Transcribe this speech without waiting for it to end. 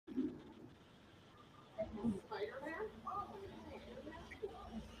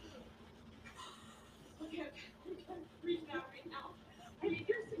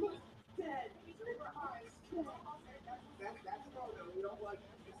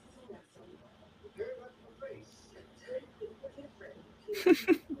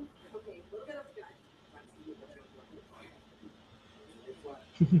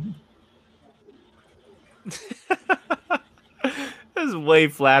It was way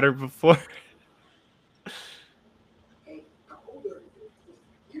flatter before.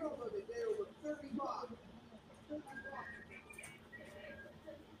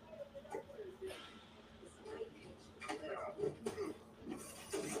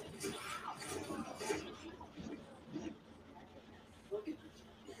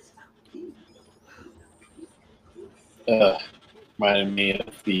 Reminded me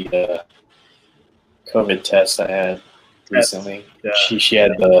of the COVID test I had recently. Yeah. She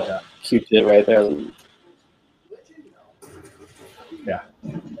had the Q-tip right there. Yeah.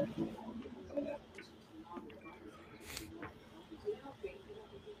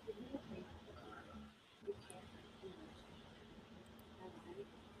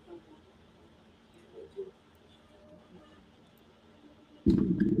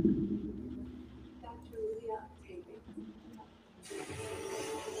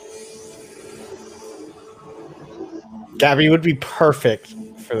 Gabby would be perfect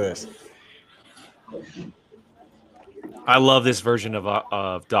for this. I love this version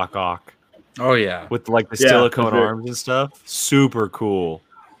of Doc Ock Oh yeah. with like the Yeah, silicone that's right. arms and stuff. Super cool.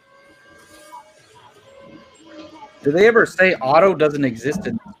 Do they ever say Otto doesn't exist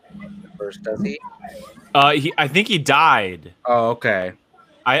in the first? Does he? I think he died. Oh, okay.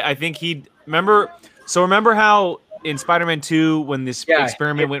 I think he remember. So remember how in Spider-Man 2 when this Yeah,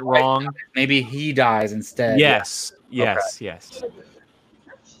 experiment went wrong? Maybe he dies instead. Yes, yes, yes.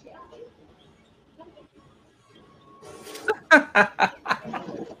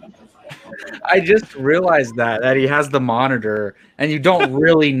 I just realized that he has the monitor, and you don't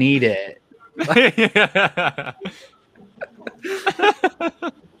really need it.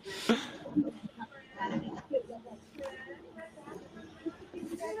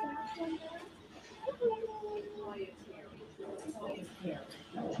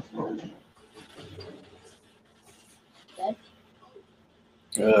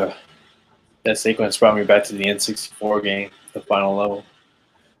 That sequence brought me back to the N64 game, the final level.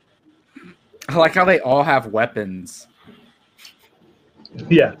 I like how they all have weapons.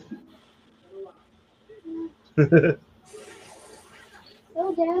 Yeah. Oh,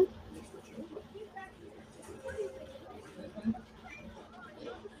 Dad.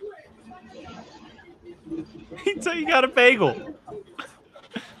 So you got a bagel.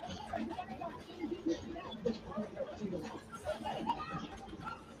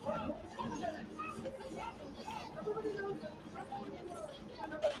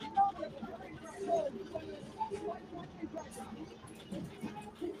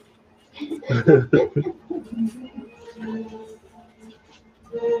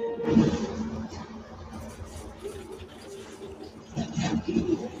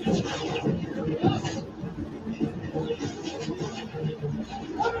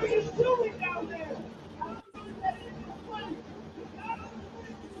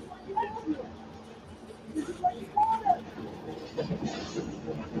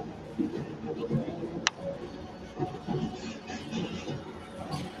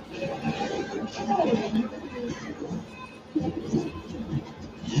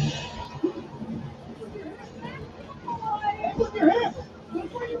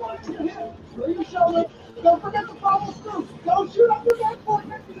 Don't forget to follow through. Don't shoot up your back foot.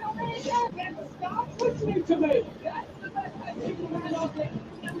 Stop listening to me. That's the best I think.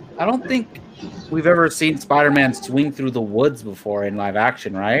 I don't think we've ever seen Spider-Man swing through the woods before in live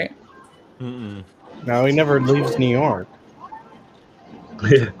action, right? Mm-mm. No, he never leaves New York.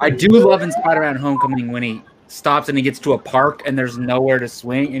 I do love in Spider-Man Homecoming when he stops and he gets to a park and there's nowhere to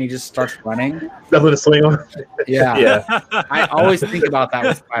swing and he just starts running. Nothing to swing on. Yeah. Yeah. I always think about that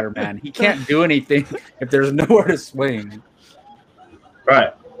with Spider-Man. He can't do anything if there's nowhere to swing.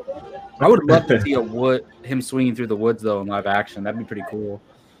 Right. I would love to see him swinging through the woods though in live action. That'd be pretty cool.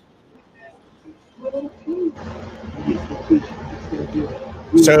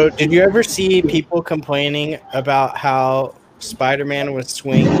 So, did you ever see people complaining about how Spider-Man was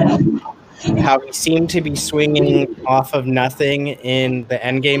swinging, how he seemed to be swinging off of nothing in the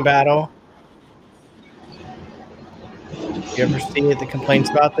Endgame battle? You ever see the complaints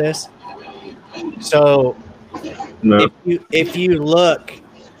about this? So, No. if you look,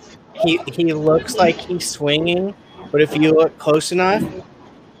 he looks like he's swinging, but if you look close enough,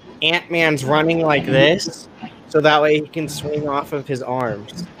 Ant-Man's running like this, so that way he can swing off of his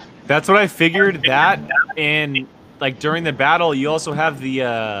arms. That's what I figured. That and like during the battle, you also have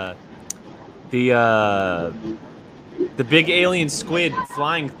the big alien squid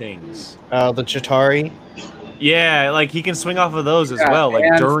flying things. The Chitauri. Yeah, like he can swing off of those as Yeah, well, like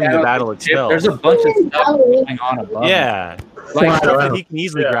and during the Thanos battle can tip. itself. There's a bunch of stuff going on above. Yeah, Like, like stuff around. that he can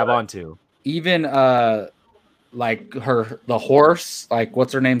easily Yeah. grab onto. even like the horse, like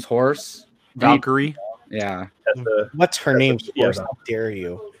what's her name's horse? Valkyrie. Yeah. That's the- What's her name? Yeah, Force? no. How dare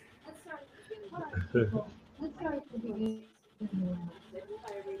you?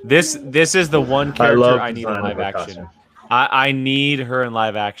 This is the one I character love I need in design of live her action. costume. I need her in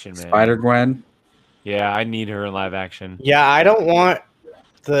live action, man. Spider Gwen. Yeah, I need her in live action. Yeah, I don't want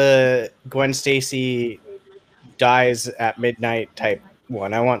the Gwen Stacy dies at midnight type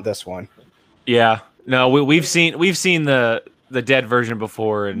one. I want this one. Yeah, no, we've seen the dead version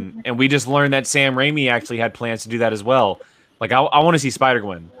before, and we just learned that Sam Raimi actually had plans to do that as well. Like I want to see Spider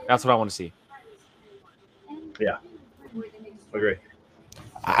Gwen. That's what I want to see. Agree.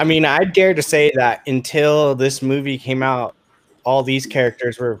 I mean, I dare to say that until this movie came out, all these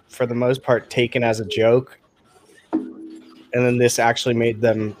characters were, for the most part, taken as a joke. And then this actually made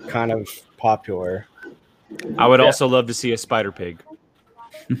them kind of popular. I would Yeah. also love to see a Spider Pig,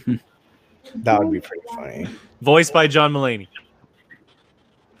 That would be pretty funny. voiced by John Mulaney.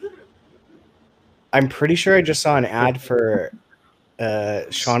 I'm pretty sure I just saw an ad for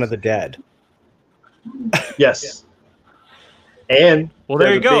Shaun of the Dead. Yes. And Well,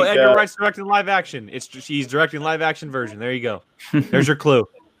 there you there's a go. big, Edgar Wright's directing live action. He's directing live action version. There you go. There's your clue.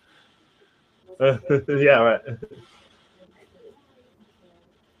 yeah, right.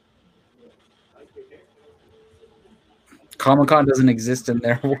 Comic-Con doesn't exist in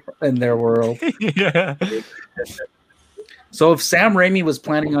their world. Yeah. So if Sam Raimi was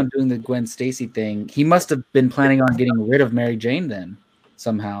planning on doing the Gwen Stacy thing, he must have been planning on getting rid of Mary Jane then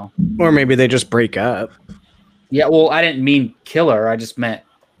somehow. Or maybe they just break up. Yeah, well, I didn't mean kill her. I just meant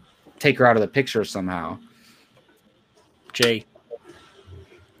take her out of the picture somehow. Jay.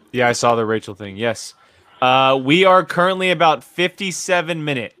 Yeah, I saw the Rachel thing. Yes. We are currently about 57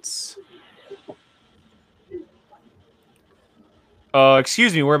 minutes.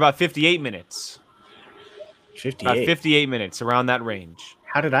 Excuse me, we're about 58 minutes. 58. About 58 minutes, around that range.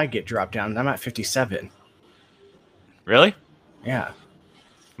 How did I get dropped down? I'm at 57. Really? Yeah.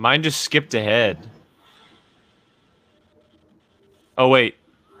 Mine just skipped ahead. Oh, wait.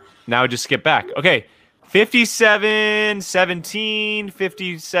 Now it just skipped back. Okay. 57, 17,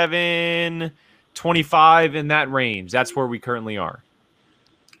 57, 25, in that range. That's where we currently are.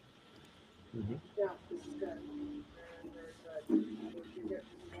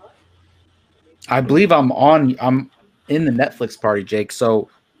 I believe I'm in the Netflix party, Jake. So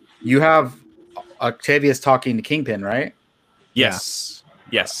you have Octavius talking to Kingpin, right? Yes.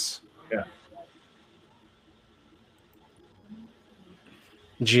 Yes.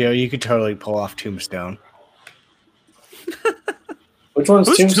 Gio, you could totally pull off Tombstone. Which one's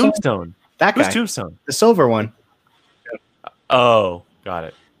Who's Tombstone? Tombstone? That Who's guy. Tombstone? The silver one. Oh, got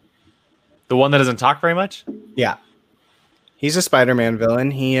it. The one that doesn't talk very much? Yeah. He's a Spider-Man villain.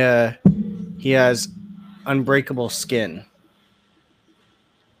 He has unbreakable skin.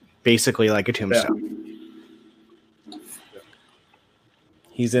 Basically like a tombstone.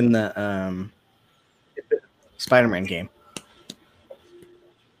 He's in the Spider-Man game.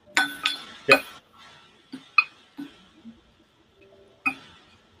 Yeah.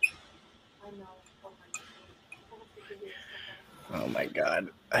 Oh my god.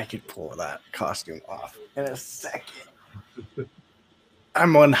 I could pull that costume off in a second.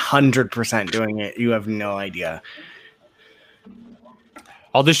 I'm 100% doing it. You have no idea.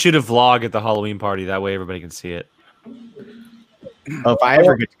 I'll just shoot a vlog at the Halloween party. That way everybody can see it. Oh, if I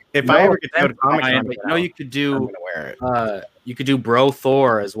ever get to go to Comic Brian, Con, but you know you could I'm do gonna wear it. you could do Bro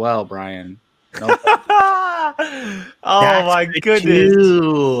Thor as well, Brian. No, Oh That's my good goodness.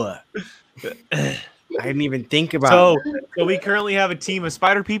 too. I didn't even think about So we currently have a team of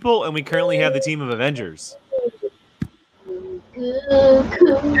Spider People and we currently have the team of Avengers.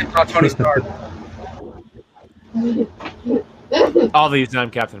 not Tony Stark. Obviously, I'm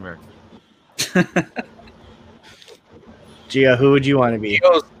Captain America. Gio, who would you want to be?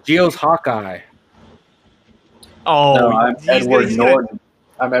 Geo's Hawkeye. Oh, No, I'm he's Edward gonna- Norton.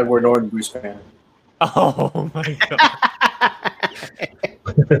 I'm Edward Norton, Bruce Banner. Oh my god.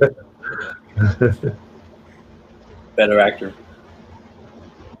 Better actor.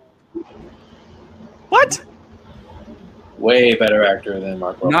 What? Way better actor than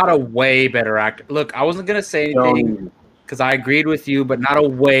Mark Ruffalo. Not a way better actor. Look, I wasn't gonna say anything because I agreed with you, but not a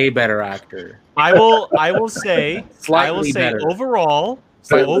way better actor. I will say Slightly better. overall,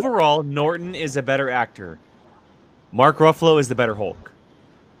 overall, Norton is a better actor. Mark Ruffalo is the better Hulk.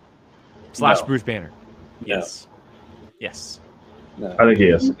 / No. Bruce Banner. No. Yes. Yes. No. I think he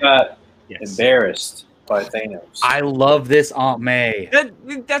is. He got Yes. embarrassed by Thanos. I love this Aunt May.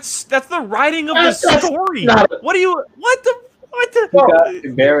 That's the writing of the story. not- What the He got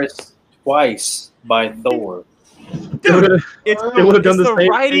embarrassed twice by Thor. dude? It's They would've done it's the the same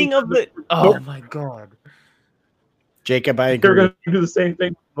writing thing. of the. Oh my god. Jacob, I They're agree. going to do the same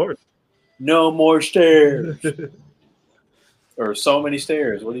thing. No more stairs. Or so many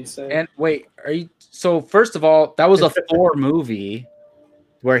stairs. What do you say? And wait, are you? So first of all, that was a Thor movie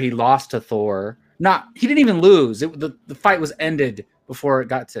where he lost to Thor. He didn't even lose. The fight was ended before it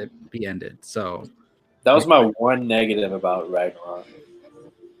got to be ended. So, That was my one negative about Ragnarok.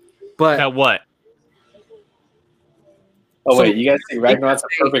 but That what? Oh So- wait, you guys think Ragnarok's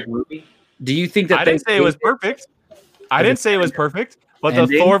a perfect movie? do you think that I didn't say it was perfect. I didn't say it was perfect. But the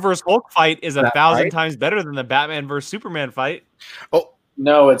Ending? Thor versus Hulk fight is That 1,000 right? times better than the Batman versus Superman fight.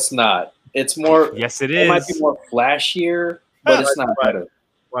 No, it's not. It's more. Yes, it It might be is. more flashier, but it's not better.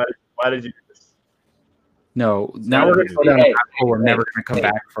 Why did you do this? No? Now we're going to go down a Hey, rabbit hole we're never going to come hey.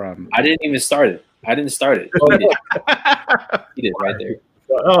 back from. I didn't even start it. He did. He did right there.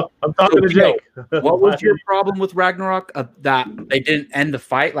 Oh, I'm talking to Jake. What was your problem with Ragnarok? That they didn't end the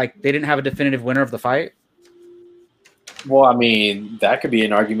fight? Like they didn't have a definitive winner of the fight? Well, I mean, that could be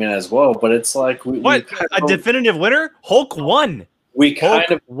an argument as well, but it's like What? A definitive winner? Hulk won. we kind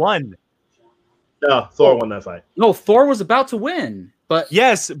Hulk of won. No, Thor won that fight. No, Thor was about to win, but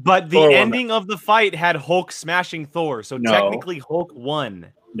Yes, but the Thor won ending of the fight had Hulk smashing Thor. So No. technically Hulk won.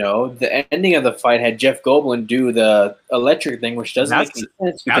 no. The ending of the fight had Jeff Goldblum do the electric thing, which doesn't make any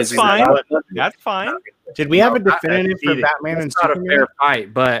sense because that's he's fine. not- That's fine. Did we have a No, definitive for cheating. Batman and it's not a Superman? fair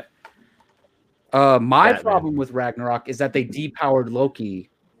fight. But my Batman. problem with Ragnarok is that they depowered Loki.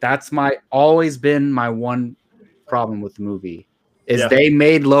 That's always been my one problem with the movie. Is Yeah. they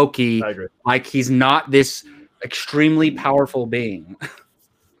made Loki I agree. like he's not this extremely powerful being.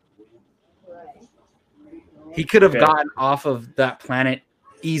 He could have Okay. gotten off of that planet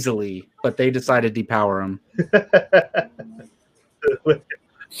easily, but they decided to depower him.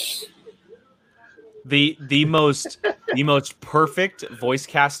 The most perfect voice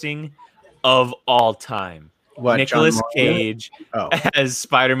casting of all time. What, Nicolas John Morgan? Cage Oh. as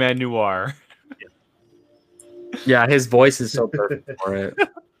Spider-Man Noir. Yeah, his voice is so perfect for it.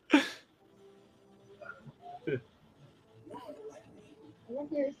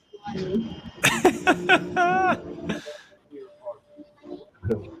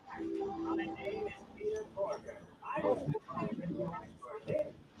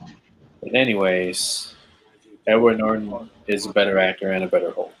 But anyways, Edward Norton is a better actor and a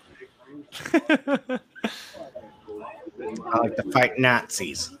better Hulk. I like to fight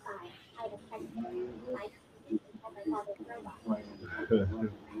Nazis.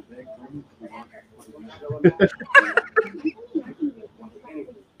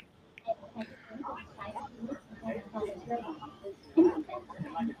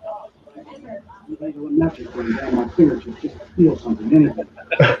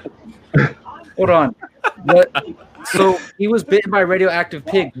 Hold on. What? So he was bitten by a radioactive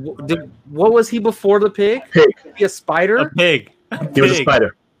pig. What was he before the pig? Pig. Was he a A spider? pig. He was a Pig.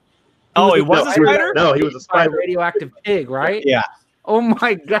 spider. Oh, he was a spider? No, he was a By a spider. radioactive pig, right? Yeah. Oh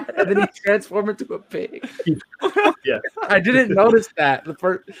my god! And then he transformed into a pig. Yeah. I didn't notice that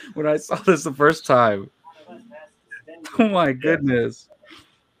when I saw this the first time. Oh my goodness!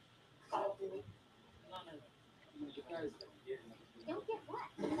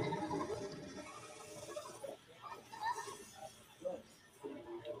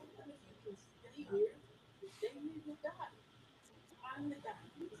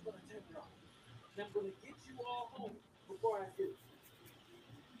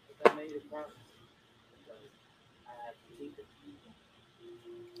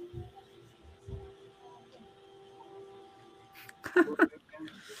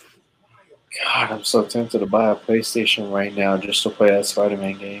 God, I'm so tempted to buy a PlayStation right now just to play that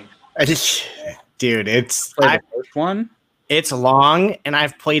Spider-Man game. Dude, it's Play the first one. it's long, and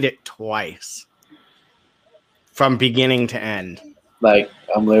I've played it twice, from beginning to end. Like,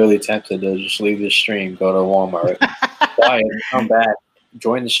 I'm literally tempted to just leave this stream, go to Walmart, buy it, come back,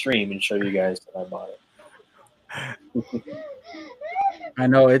 join the stream, and show you guys that I bought it. I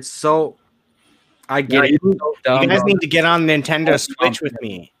know it's so. I get it. It's so dumb. You guys need to get on Nintendo Switch with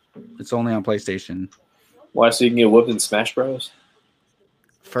me. It's only on PlayStation. Why, so you can get whooped in Smash Bros?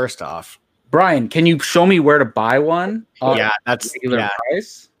 First off, Brian, can you show me where to buy one? yeah, that's Regular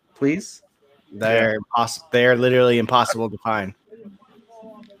price, please. they're literally impossible to find.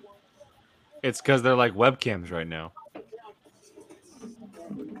 It's because they're like webcams right now.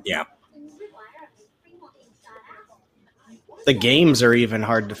 Yeah. The games are even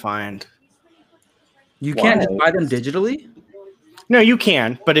hard to find. You can't just Why? buy them digitally? No, you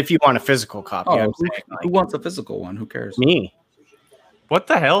can, but if you want a physical copy, Oh, I'm who, saying, who wants a physical one? Who cares? me. What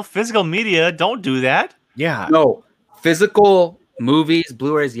the hell? Physical media? Don't do that. Yeah. No, physical movies,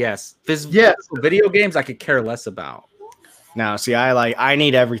 Blu-rays, yes. Physical Yes. video games, I could care less about. No, see, I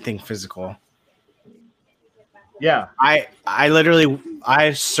need everything physical. Yeah. I literally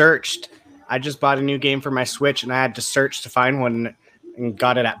searched. I just bought a new game for my Switch, and I had to search to find one, and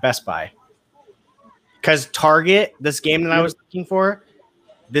got it at Best Buy. Because Target, this game that I was looking for,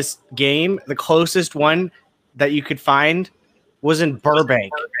 this game, the closest one that you could find was in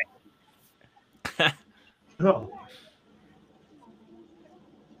Burbank. Oh.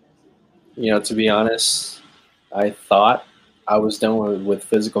 You know, to be honest, I thought I was done with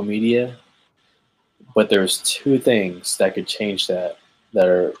physical media, but there's two things that could change that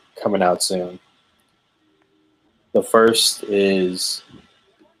are coming out soon. The first is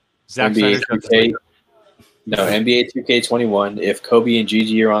Zack NBA Snyder's 2K. No, NBA 2K21. If Kobe and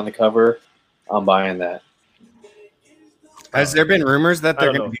Gigi are on the cover, I'm buying that. Has there been rumors that I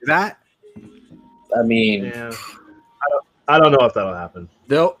they're don't going to know. do that? I mean, Yeah. I don't know if that'll happen.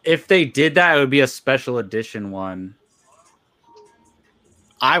 Though, if they did that, it would be a special edition one.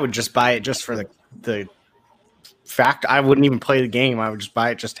 I would just buy it just for the fact. I wouldn't even play the game. I would just buy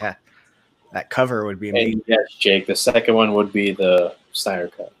it just to that cover would be amazing. and yes, Jake. The second one would be the Snyder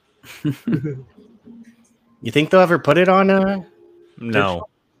Cut. You think they'll ever put it on? No.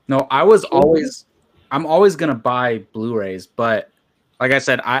 No, I'm always gonna buy Blu-rays, but like I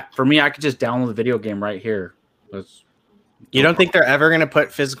said, for me, I could just download the video game right here. You don't think they're ever going to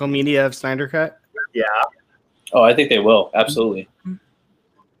put physical media of Snyder Cut? Yeah. Oh, I think they will. Absolutely.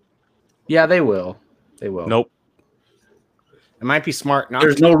 Yeah, they will. They will. Nope. It might be smart not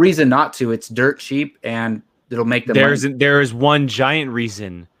There's to. no reason not to. It's dirt cheap, and it'll make them. There is one giant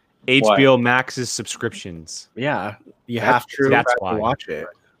reason. HBO Max's subscriptions. Yeah, you That's have to, true. That's to why. watch it.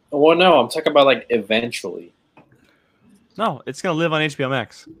 Well, no, I'm talking about like eventually. No, it's gonna live on HBO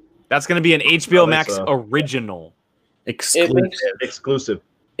Max. That's gonna be an HBO think Max so. original. It Exclusive. makes Exclusive.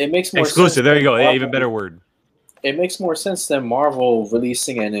 it makes more Exclusive. sense There you than go. Marvel- Even better word. It makes more sense than Marvel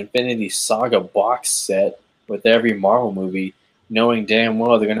releasing an Infinity Saga box set with every Marvel movie, knowing damn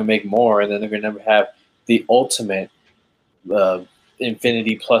well they're going to make more, and then they're going to have the ultimate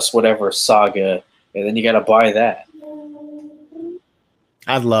Infinity plus whatever saga, and then you got to buy that.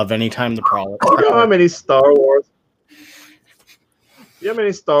 I'd love anytime the product. You know how many Star Wars? You know how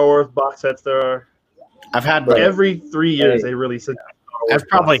many Star Wars box sets there are? I've had. Right. Every 3 years they release a Star Wars I've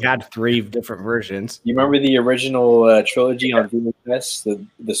probably box set. had 3 different versions. You remember the original trilogy on VHS,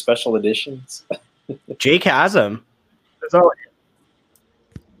 the special editions? Jake has them. It's all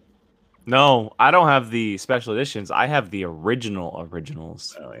No, I don't have the special editions. I have the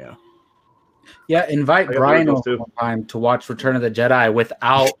originals. Oh yeah. Yeah, invite I got Brian those over too. one time to watch Return of the Jedi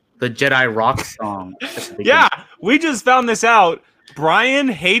without the Jedi Rock song. at the beginning. Yeah, we just found this out. Brian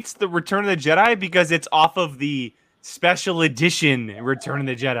hates the Return of the Jedi because it's off of the special edition Return of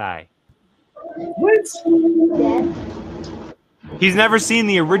the Jedi. What? He's never seen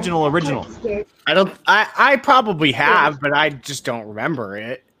the original. I don't. I probably have, but I just don't remember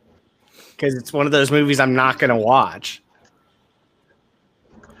it because it's one of those movies I'm not going to watch.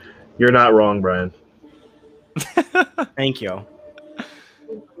 You're not wrong, Brian. Thank you.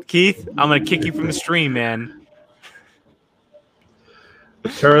 Keith, I'm gonna kick you from the stream, man.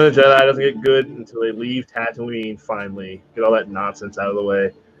 Return of the Jedi doesn't get good until they leave Tatooine finally. Get all that nonsense out of the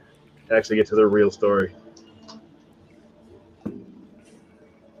way. And actually get to the real story.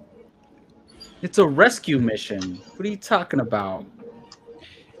 It's a rescue mission. What are you talking about?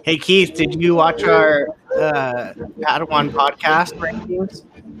 Hey Keith, did you watch our Padawan podcast rankings?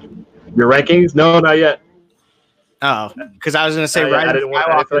 Your rankings? No, not yet. Oh, because I was going to say I Rise of didn't want.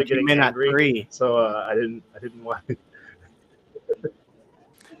 I didn't feel Skywalker like came getting in at angry, 3. so I didn't want.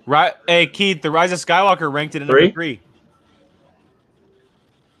 Right? Hey, Keith, the Rise of Skywalker ranked it at number 3.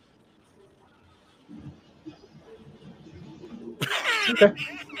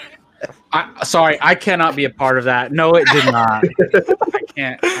 Sorry, I cannot be a part of that. No, it did not. I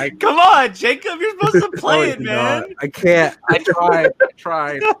can't. Come on, Jacob, you're supposed to play No, it, did man. not. I can't. I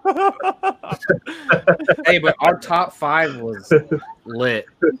tried. Hey, but our top 5 was lit.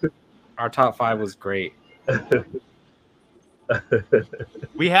 Our top 5 was great.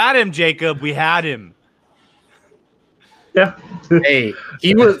 We had him, Jacob. We had him. Yeah. Hey,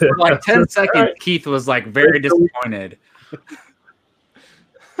 he was for like 10 seconds. All right. Keith was like very disappointed.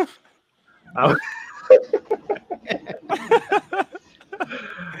 I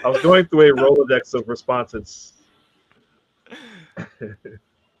was going through a Rolodex of responses.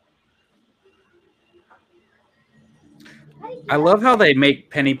 I love how they make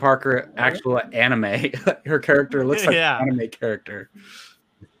Penny Parker actual anime. Her character looks like Yeah. an anime character.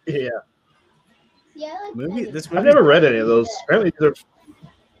 Yeah, This I've movie. never read any of those. Apparently,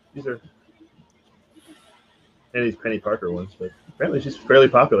 these are any of these Penny Parker ones, but apparently she's fairly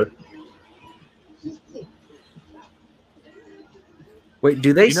popular. Wait,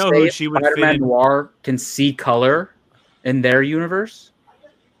 do they You know who say she would fit Spider-Man in? Noir can see color in their universe?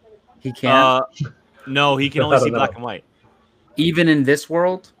 He can't, No, he can I only don't see know. black and white. even in this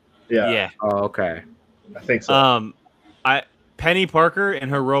world. Yeah, Oh, okay. I think so. Penny Parker and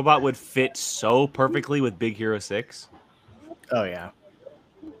her robot would fit so perfectly with Big Hero 6. Oh yeah.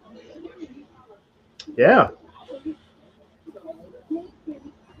 Yeah.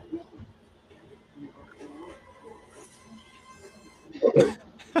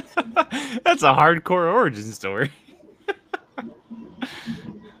 That's a hardcore origin story.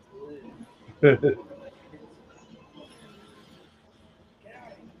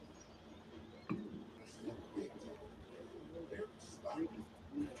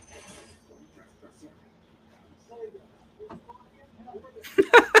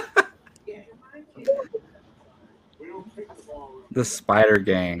 The Spider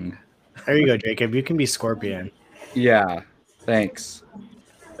Gang. There you go, Jacob. You can be Scorpion. Yeah. Thanks.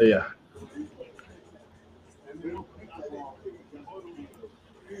 Yeah.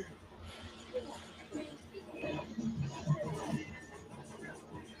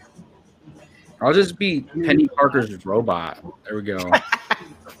 I'll just be Penny Parker's robot. There we go.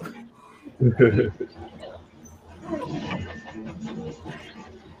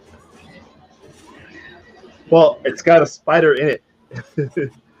 Well, it's got a spider in it.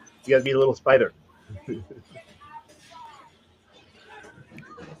 You gotta be a little spider.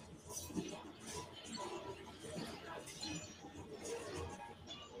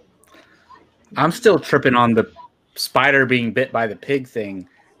 I'm still tripping on the spider being bit by the pig thing.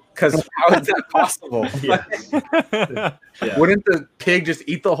 Because how is that possible? Yeah. Yeah. Wouldn't the pig just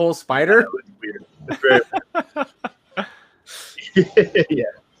eat the whole spider? It's weird. It's very... Yeah.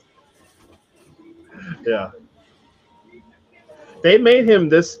 Yeah. They made him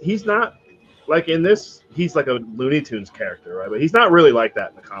this. He's not like in this. He's like a Looney Tunes character, right? But he's not really like that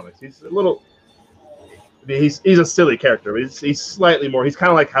in the comics. He's a little. I mean, he's a silly character, but he's slightly more. He's kind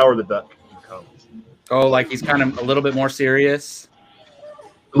of like Howard the Duck in the comics. Oh, like he's kind of a little bit more serious.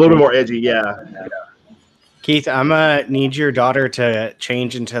 A little bit more edgy, yeah. Keith, I'm gonna need your daughter to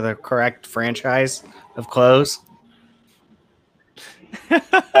change into the correct franchise of clothes.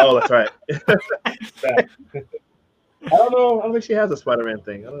 Oh, that's right. I don't know. I don't think she has a Spider-Man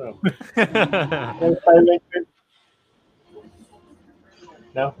thing. I don't know.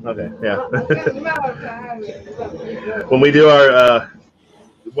 No? Okay, yeah. When we do our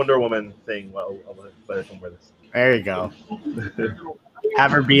Wonder Woman thing, well, I'll better come with us. There you go.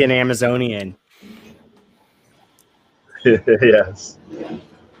 Have her be an Amazonian. Yes.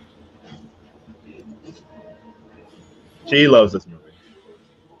 She loves this movie.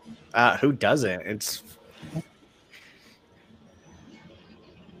 Who doesn't? It's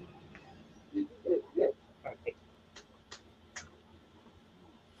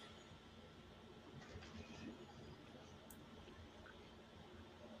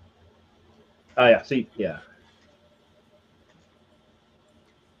Oh, yeah. See, yeah.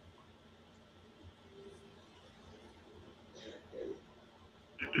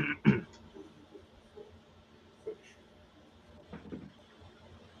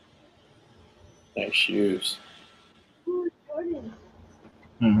 Nice shoes.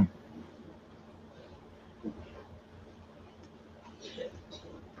 Mhm.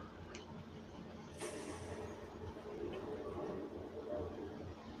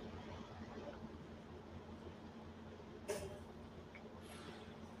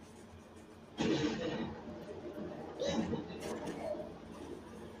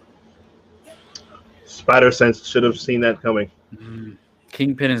 Spider Sense should have seen that coming.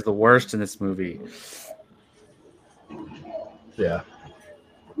 Kingpin is the worst in this movie. Yeah.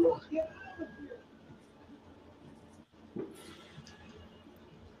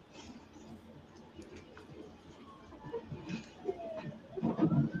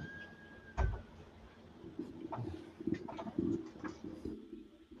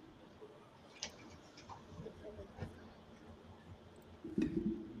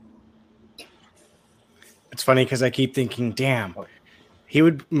 It's funny because I keep thinking, damn,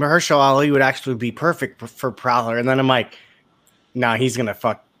 Mahershala Ali would actually be perfect for Prowler, and then I'm like, no, he's gonna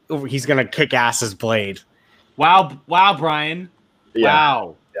kick ass as Blade. Wow, Brian. Yeah.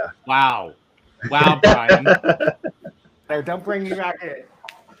 Wow. Yeah. Wow. Wow, Brian. Don't bring me back in.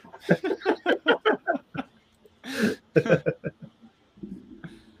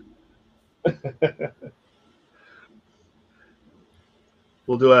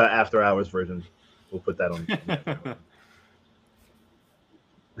 We'll do an after hours version. We'll put that on.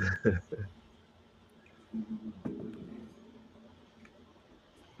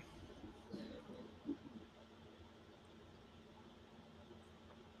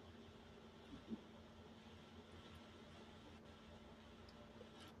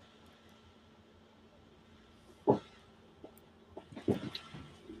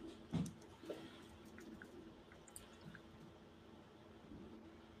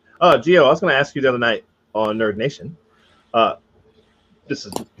 Gio, I was going to ask you the other night on Nerd Nation. This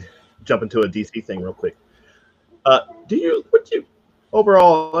is jump into a DC thing real quick. What do you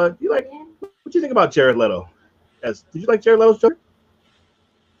overall? You like? What do you think about Jared Leto? Did you like Jared Leto's Joker?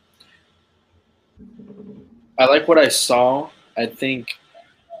 I like what I saw. I think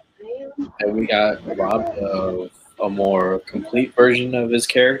that we got robbed of a more complete version of his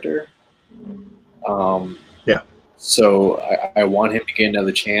character. Yeah. So I want him to get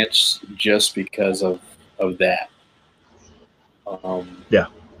another chance just because of that. Yeah.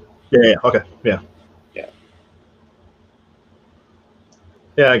 Okay. Yeah.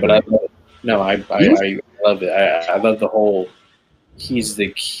 I agree. But I love it. I love the whole. He's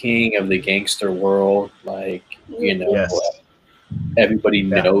the king of the gangster world. Like, Yes. Everybody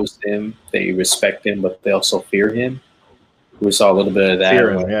knows him. They respect him, but they also fear him. We saw a little bit of that.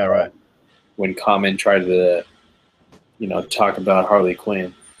 Fear him. Yeah, right. When Common tried to, talk about Harley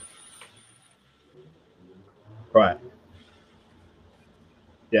Quinn. Right.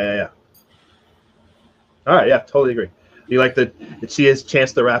 Yeah. All right. Yeah, totally agree. You like did she has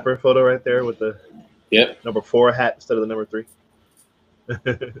Chance the Rapper photo right there with the number 4 hat instead of the number 3?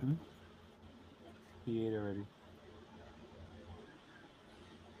 He ate already.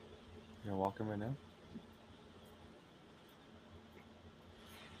 You gonna walk him right now?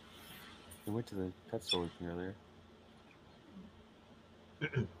 He went to the pet store with me earlier.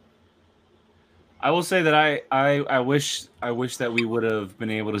 I will say that I wish that we would have been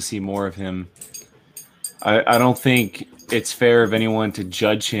able to see more of him. I don't think it's fair of anyone to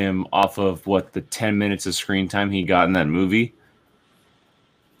judge him off of what the 10 minutes of screen time he got in that movie.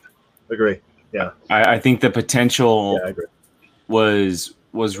 Agree. Yeah. I think the potential I agree. was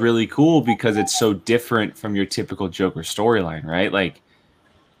really cool because it's so different from your typical Joker storyline, right? Like,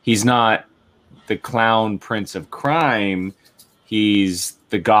 he's not the clown prince of crime. He's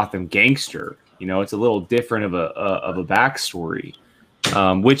the Gotham gangster. It's a little different of a backstory,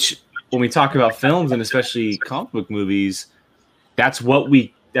 which when we talk about films and especially comic book movies, that's what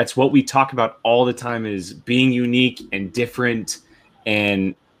we talk about all the time is being unique and different.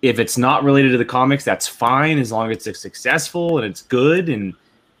 And if it's not related to the comics, that's fine as long as it's successful and it's good. And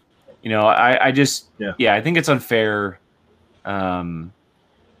I think it's unfair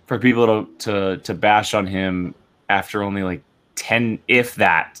for people to bash on him after only like 10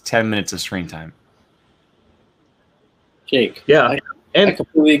 minutes of screen time. Jake. Yeah. I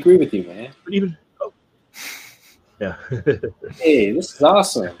completely agree with you, man. Yeah. Hey, this is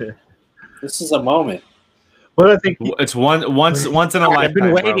awesome. This is a moment. But I think it's once in a lifetime. I've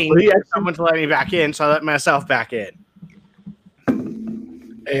been waiting bro. for someone to let me back in, so I let myself back in.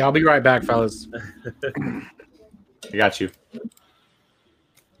 Hey, I'll be right back, fellas. I got you.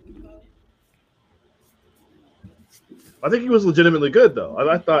 I think he was legitimately good, though.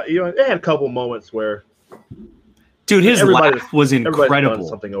 I thought they had a couple moments where, dude, his laugh was everybody's done incredible.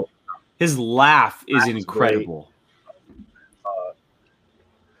 something over. His laugh is incredible.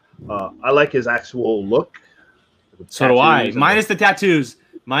 I like his actual look. So do I. Minus the tattoos.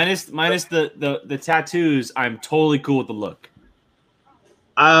 Minus the tattoos. I'm totally cool with the look.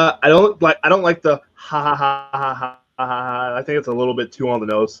 I don't like the ha ha ha ha ha ha. I think it's a little bit too on the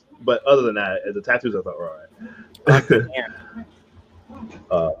nose. But other than that, the tattoos I thought were all right.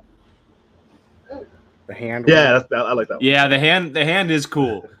 The hand. Yeah, I like that one. Yeah, the hand is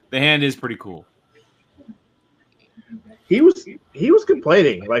cool. The hand is pretty cool. He was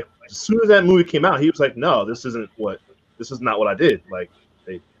complaining. Like, as soon as that movie came out, he was like, "No, this is not what I did." Like,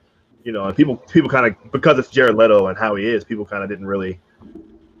 and people kind of, because it's Jared Leto and how he is, people kind of didn't really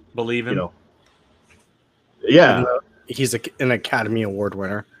believe him. Yeah, he's an Academy Award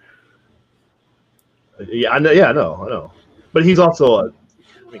winner. Yeah, I know. But he's also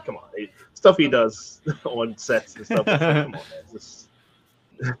come on, stuff he does on sets and stuff. Come on, man.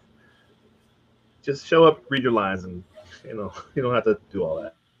 Just show up, read your lines, and you don't have to do all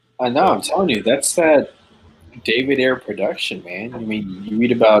that. I know. I'm telling you, that's that David Ayer production, man. I mean, you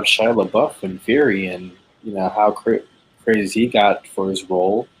read about Shia LaBeouf and Fury, and how crazy he got for his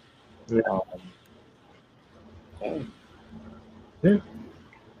role. Yeah. Okay. Yeah.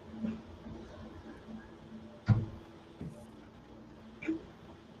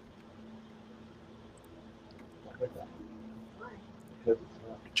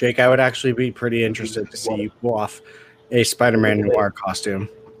 Jake, I would actually be pretty interested to see you pull off a Spider-Man noir costume.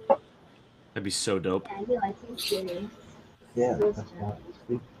 That'd be so dope. He likes him serious. Yeah.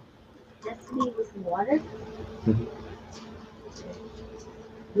 Destiny with water.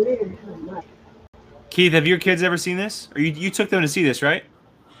 Keith, have your kids ever seen this? Or you took them to see this, right?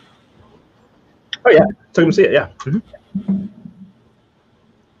 Oh yeah, took them to see it. Yeah. Mm-hmm.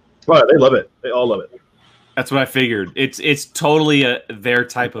 Well, they love it. They all love it. That's what I figured. It's totally their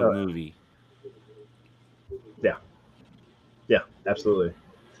type of movie. Yeah, absolutely.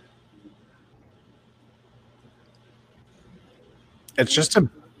 It's just a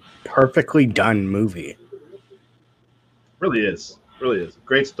perfectly done movie. Really is. Really is.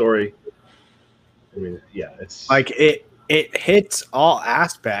 Great story. I mean, yeah, it's Like it hits all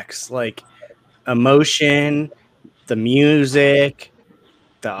aspects, like emotion, the music,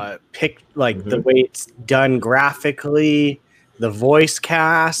 the the way it's done graphically, the voice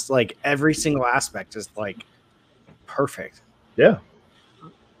cast, like every single aspect is like perfect. yeah.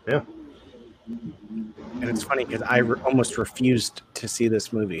 And it's funny because I almost refused to see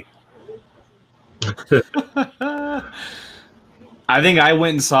this movie. I think I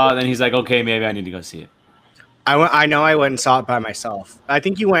went and saw it, then he's like, okay, maybe I need to go see it. I know I went and saw it by myself. I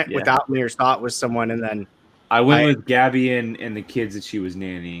think you went Yeah. without me or saw it with someone, and then I went with Gabby and the kids that she was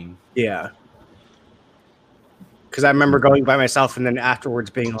nannying. yeah. Because I remember going by myself and then afterwards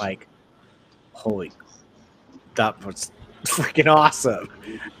being like, holy, that was freaking awesome.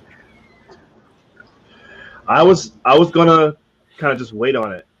 I was gonna kind of just wait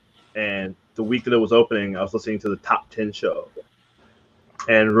on it, and the week that it was opening, I was listening to the Top 10 show,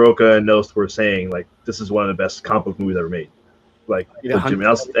 and Roca and Nost were saying like this is one of the best comic book movies ever made. Like, Yeah,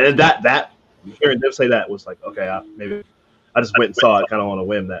 and that hearing them say that was like, okay, maybe I just went and saw it kind of on a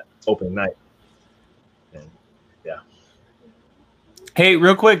whim that opening night. And yeah, Hey,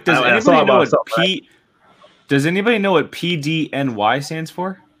 real quick, does I saw anybody it know what myself, Does anybody know what PDNY stands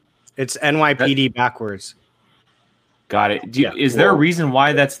for? It's NYPD backwards. Got it. Yeah. Is there a reason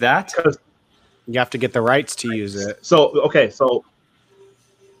why that's that? because You have to get the rights to use it. so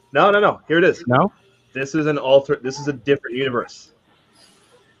no. Here it is. No? This is This is a different universe.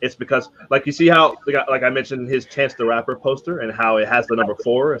 It's because, like, you see how, like I mentioned, his Chance the Rapper poster and how it has the number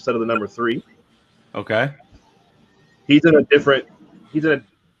 4 instead of the number 3. Okay. He's in a different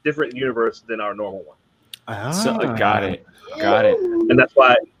universe than our normal one, So, got it. Got it. and that's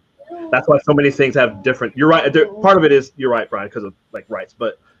why so many things have different. You're right. Part of it is you're right, Brian, because of like rights,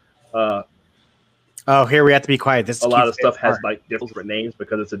 but Oh, here we have to be quiet. This is a lot of Keith's stuff favorite has part. like different names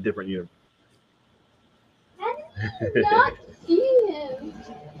because it's a different universe. I did not see him.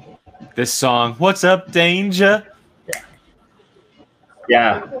 This song, What's Up, Danger?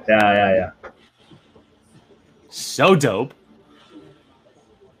 Yeah. So dope.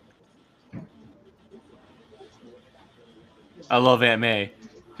 I love Aunt May.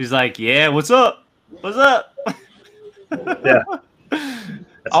 She's like, yeah, what's up? What's up? Yeah.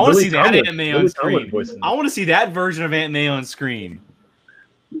 I want to Lily see that Tomlin. Aunt May Lily on Tomlin screen. voicing I want to see that version of Aunt May on screen.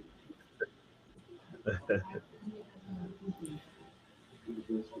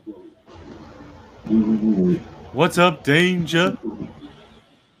 What's up, Danger?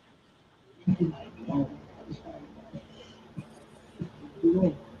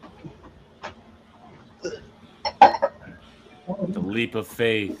 The leap of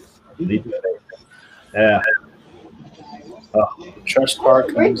faith. Yeah. Trust Park.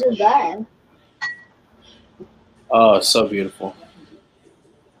 What bridge is that? Oh, it's so beautiful.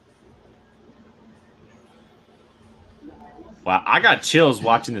 Wow, I got chills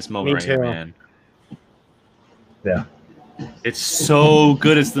watching this moment Me right here, too. man. Yeah. It's so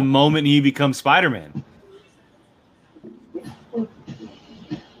good. It's the moment he becomes Spider-Man.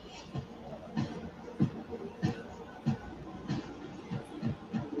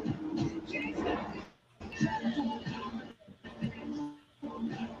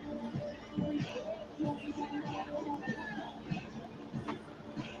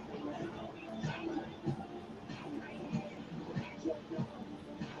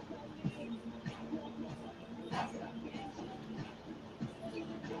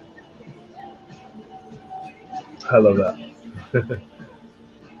 I love that.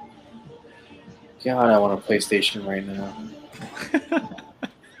 God, I want a PlayStation right now.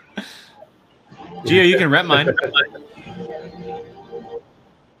 Gio, you can rent mine.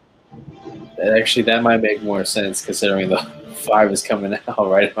 Actually, that might make more sense considering the 5 is coming out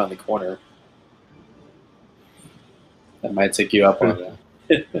right around the corner. I might take you up on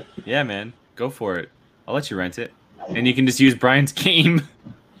that. Yeah, man, go for it. I'll let you rent it, and you can just use Brian's game.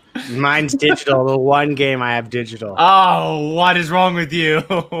 Mine's digital. The one game I have digital Oh, what is wrong with you?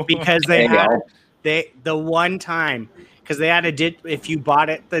 because they had the one time because they had if you bought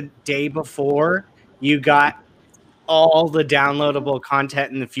it the day before, you got all the downloadable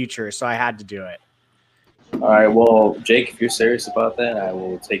content in the future. So I had to do it. All right, well, Jake, if you're serious about that, I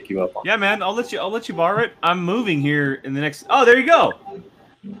will take you up on. Yeah, man, I'll let you borrow it. I'm moving here in the next. Oh, there you go.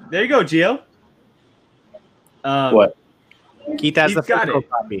 There you go, Gio. What? Keith has the got physical it.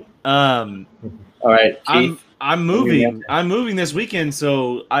 copy. All right, Keith. I'm moving. I'm moving this weekend,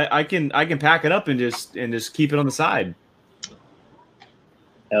 so I can pack it up and just keep it on the side.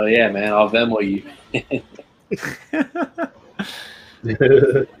 Hell yeah, man! I'll Venmo you.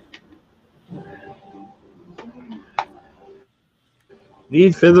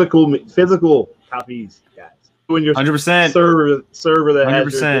 Need physical copies, guys. When your 100%. server that has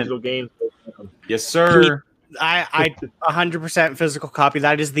 100%. your digital games. Yes, sir. I 100% physical copy.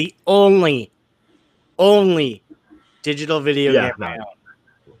 That is the only digital video game I own.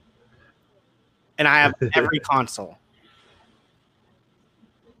 And I have every console.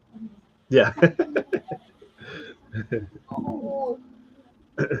 Yeah.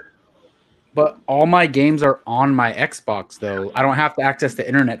 But all my games are on my Xbox, though. I don't have to access the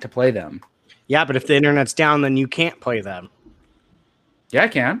internet to play them. Yeah, but if the internet's down, then you can't play them. Yeah, I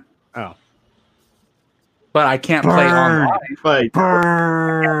can. Oh. But I can't play online. Fight.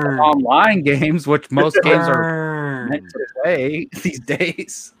 Online games, which most games are meant to play these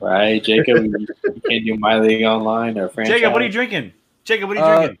days. Right, Jacob. You can't do My League Online or franchise. Jacob, what are you drinking? Jacob, what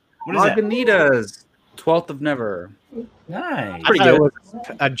are you drinking? What is that? Lagunitas, 12th of Never. Nice. I thought it was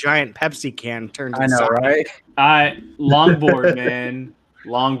a giant Pepsi can turned to I know, side. right? Longboard, man.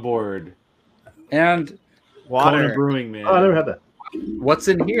 Longboard. And Kona Water. Brewing, man. Oh, I never had that. what's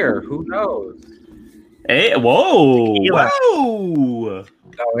in here? Who knows? Hey, whoa. Tequila. Whoa.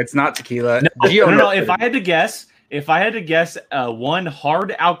 No, it's not tequila. No, Gio no, knows if I had to guess, one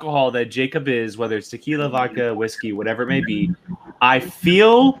hard alcohol that Jacob is, whether it's tequila, vodka, whiskey, whatever it may be, I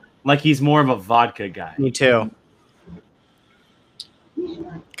feel like he's more of a vodka guy. Me too.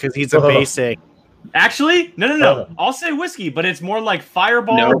 Because he's a basic. Actually, no. I'll say whiskey, but it's more like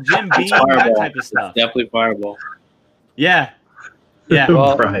Fireball, No, Jim Beam, it's that Fireball. type of stuff. Definitely Fireball. Yeah. Yeah.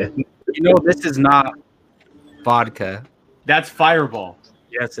 Well, Brian. You know, this is not vodka. That's Fireball.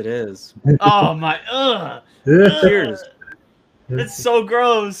 Yes, it is. Oh my ugh. Cheers. It's so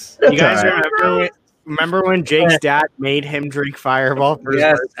gross. You guys Alright. remember when Jake's dad made him drink Fireball for his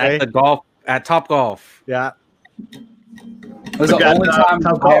Yes, birthday? at Top Golf. Yeah. It was the Forgot only Top time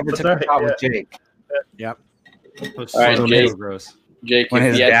Golf, I ever that's took a right, shot with yeah. Jake. It was All right, so Jake. gross. Jake, When if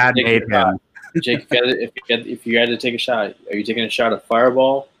his you had dad to take made a shot- him. Jake, if you had to take a shot, are you taking a shot of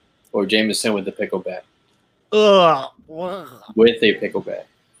Fireball or Jameson with the pickleback? Ugh. With a pickleback.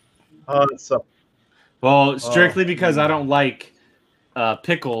 Oh, it's so Well, strictly because I don't like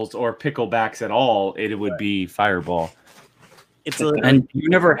pickles or picklebacks at all, it would be Fireball. It's a And you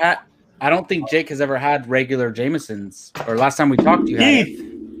never had. I don't think Jake has ever had regular Jamesons. Or last time we talked, you had.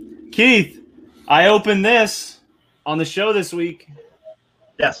 it. Keith, I opened this on the show this week.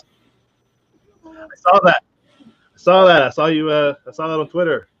 yes. I saw that. I saw you. I saw that on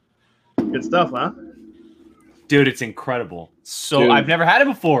Twitter. Good stuff, huh? Dude, it's incredible. So Dude. I've never had it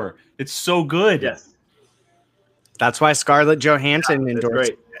before. It's so good. Yes. That's why Scarlett Johansson It's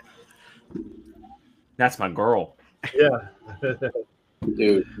endorsed. great. That's my girl. Yeah.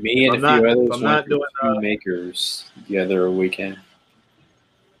 Dude, me and I'm a few not- others I'm went not to doing, True Makers the other weekend.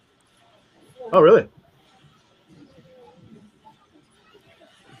 Oh, really?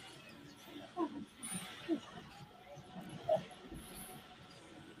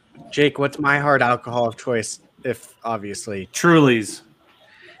 Jake, what's my hard alcohol of choice? If obviously Truly's.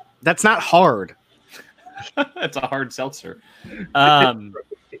 that's not hard. That's a hard seltzer.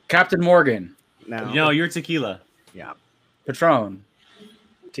 Captain Morgan, No, No, you're tequila. Patron.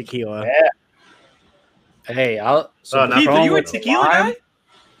 tequila. Hey, I'll. Oh, not Keith, are Patron you a with tequila lime? guy?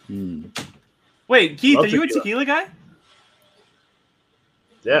 Hmm. Wait, Keith, Love are you a tequila. tequila guy?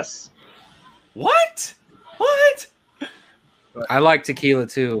 Yes. What? What? I like tequila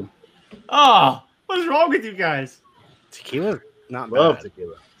too. Oh, what's wrong with you guys? Tequila, not Love bad.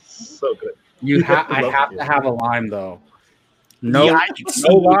 tequila. So good. I Love have to tequila. have a lime though. No, Yeah, I can see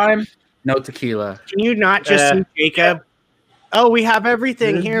no you. lime, no tequila. Can you not just see Jacob? Oh, we have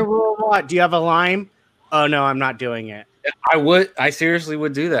everything here. What? Do you have a lime? Oh no, I'm not doing it. I seriously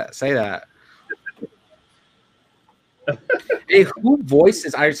would do that. Say that. Hey, who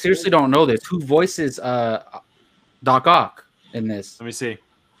voices? I seriously don't know this. Who voices Doc Ock in this? Let me see.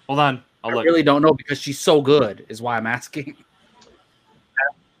 Hold on. I I'll look. really don't know because she's so good. Is why I'm asking.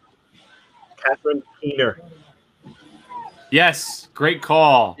 Catherine Keener. Yes, great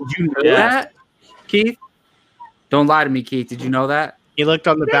call. Did you know Yes. that, Keith? Don't lie to me, Keith. Did you know that? He looked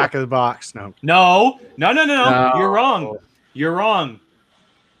on the back of the box. No. No. No. You're wrong. You're wrong.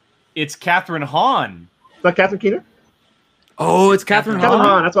 It's Catherine Hahn. Is that Catherine Keener? Oh, it's Catherine Catherine Hahn.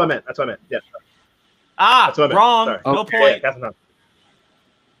 Hahn. That's what I meant. Yeah. Ah, That's what I meant. wrong. Sorry. No Okay. Yeah, point. Catherine Hahn.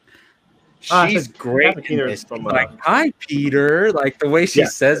 She's I said great. Catherine Keener in is this. from, She's like, hi, Peter. Like the way she Yeah.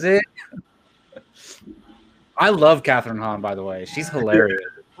 says it. I love Catherine Hahn, by the way. She's hilarious.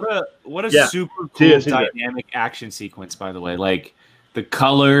 What a Yeah. super She cool is, she's great. dynamic action sequence, by the way. Like the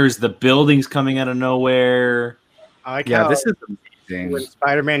colors, the buildings coming out of nowhere. I like Yeah, how this is when amazing.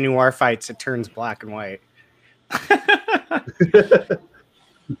 Spider-Man Noir fights, it turns black and white.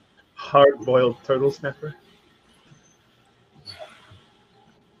 Hard-boiled turtle snapper.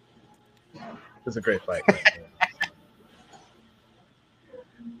 It's a great fight.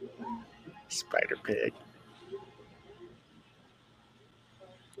 Spider Pig.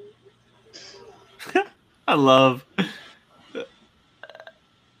 I love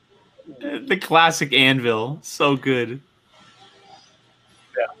the classic anvil. So good.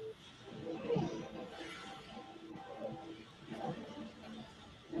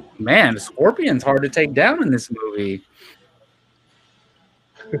 Man, Scorpion's hard to take down in this movie.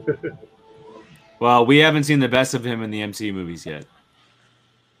 Well, we haven't seen the best of him in the MCU movies yet.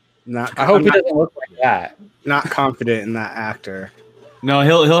 Not, I hope I'm he not, doesn't look like that. not confident in that actor. No,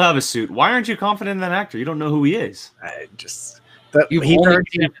 he'll have a suit. Why aren't you confident in that actor? You don't know who he is. I just You've he's only already,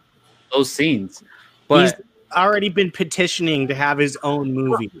 seen those scenes. But already been petitioning to have his own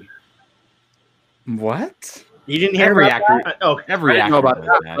movie. what? You didn't hear Every about actor, that? Oh, every I actor didn't know about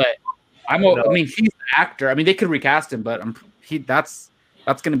does that, but I mean, he's the actor. I mean, they could recast him, but that's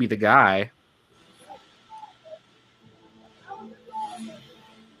going to be the guy.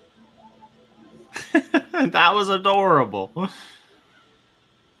 That was adorable.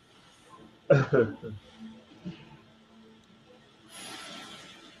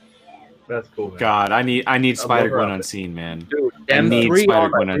 that's cool. Man. God, I need Spider love her Gwen on outfit. scene, man. Dude, I them need three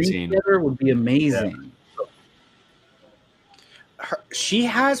Spider-Gwen on on screen scene. together would be amazing. She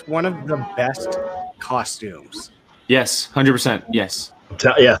has one of the best costumes. Yes, 100%. Yes.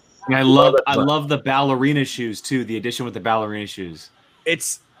 Yeah, And I Love it. love the ballerina shoes too. The addition with the ballerina shoes.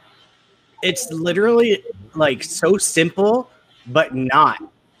 It's literally like so simple, but not,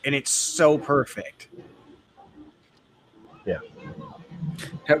 and it's so perfect.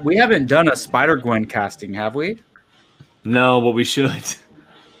 We haven't done a Spider-Gwen casting, have we? No, but we should.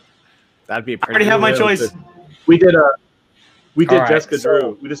 That'd be a I pretty. already have my Yeah, choice. we did All right, Jessica so-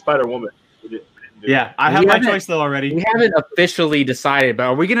 Drew. We did Spider Woman. Yeah, I We have my haven't- choice though already. We haven't officially decided, but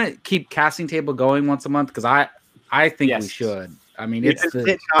are we gonna keep casting table going once a month? Because I think we Yes. should. I mean, It's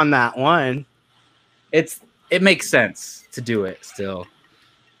sitting on that one. it makes sense to do it still.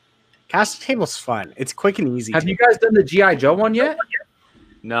 Casting table's fun. It's quick and easy. Have you guys done the GI Joe one yet?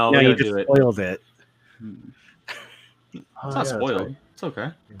 No, No, we you gotta just do it. spoiled it. It's not spoiled. It's okay.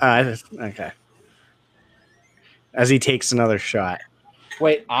 Okay. As he takes another shot.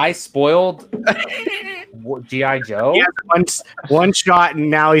 Wait, I spoiled GI Joe. He has one shot, and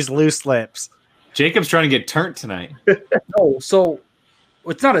now he's loose lips. Jacob's trying to get turned tonight. Oh, so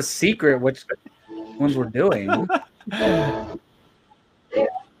it's not a secret which ones we're doing.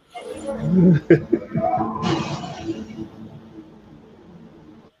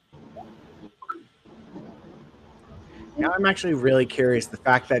 Now I'm actually really curious. The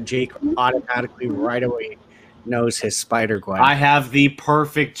fact that Jake automatically right away knows his Spider-Gwen. I have the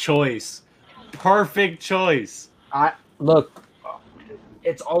perfect choice. Perfect choice. Look,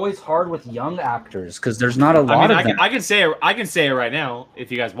 it's always hard with young actors because there's not a I lot mean, of them. I can say it right now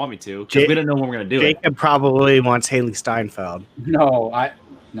if you guys want me to, Jake- because we don't know when we're gonna do it. Jacob probably wants Haley Steinfeld. No. I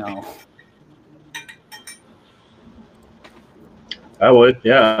would.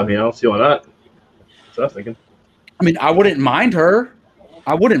 Yeah, I mean, I don't see why not. That's what I was thinking. I mean, I wouldn't mind her.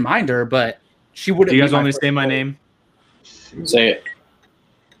 But she wouldn't. Do you guys be want me to first say my choice. name? Say it.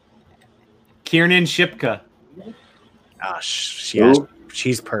 Kiernan Shipka.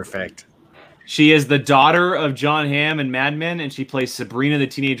 She's perfect. She is the daughter of John Hamm and Mad Men, and she plays Sabrina the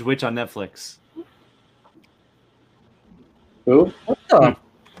Teenage Witch on Netflix. Who? What the?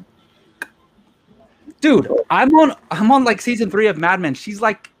 Dude, I'm on like season 3 of Mad Men. She's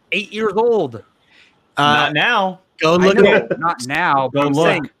like 8 years old. Not now. Go I look know, at not now. But Go I'm look.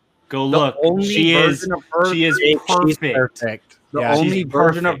 saying Go the look. only She is. version of her, She is She's perfect. perfect. the Yeah, only she's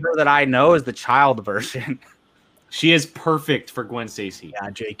version of perfect. her that I know is the child version. She is perfect for Gwen Stacy. Yeah,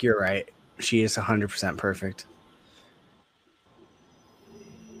 Jake, you're right. She is 100% perfect.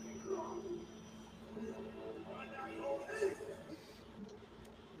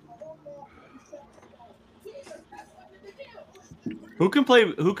 Who can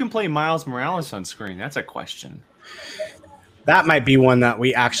play Miles Morales on screen? That's a question. That might be one that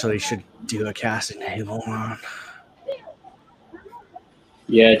we actually should do a casting table on.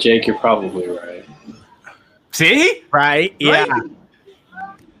 Yeah, Jake, you're probably right. See? Right? Yeah. Right?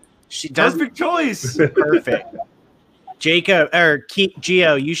 She does Perfect choice. perfect. Jacob or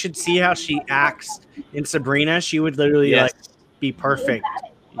Gio, you should see how she acts in Sabrina. She would literally Yes. like be perfect.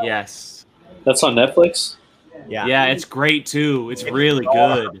 Yes. That's on Netflix? Yeah. Yeah, it's great too. It's really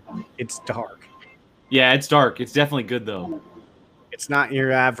good. It's dark. Yeah, it's dark. It's definitely good though. It's not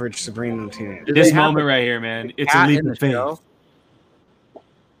your average Sabrina teenager. Do This they have moment a right here, man. It's a cat leap in of the faith. show?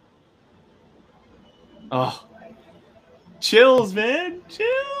 Oh. Chills, man.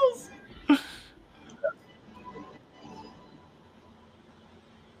 Chills.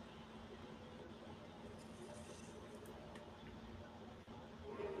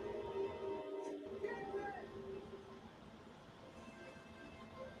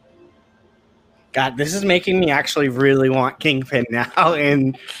 God, this is making me actually really want Kingpin now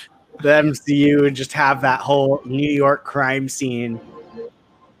in the MCU and just have that whole New York crime scene.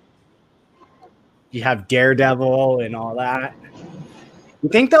 You have Daredevil and all that. You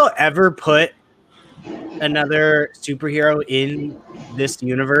think they'll ever put another superhero in this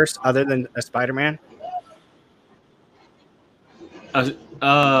universe other than a Spider-Man?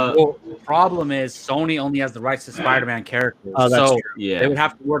 Well, the problem is Sony only has the rights to Spider-Man characters, Oh, that's so yeah. they would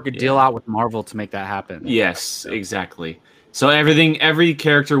have to work a deal out with Marvel to make that happen. Yes, exactly. So every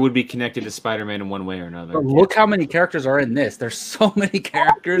character would be connected to Spider-Man in one way or another. But look how many characters are in this. There's so many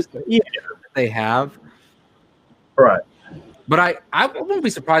characters that they have. Right. But I wouldn't be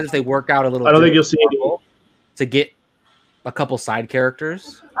surprised if they work out a little. I don't think deal you'll see any. to get a couple side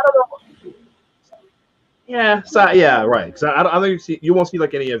characters. Yeah, yeah, right. Because I don't think you won't see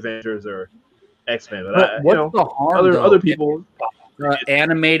like any Avengers or X-Men, but What's the harm? other though, other if people. the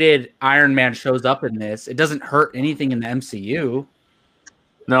animated Iron Man shows up in this. It doesn't hurt anything in the MCU.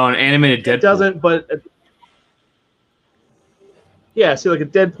 No, an animated Deadpool. It doesn't, but yeah, see like a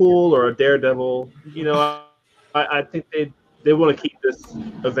Deadpool or a Daredevil. You know, I think they want to keep this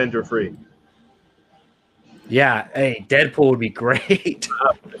Avenger free. Yeah, hey, Deadpool would be great.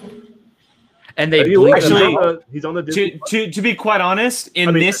 And they Actually, he's on the Disney. To be quite honest,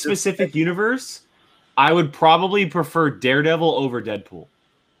 in this specific universe, I would probably prefer Daredevil over Deadpool.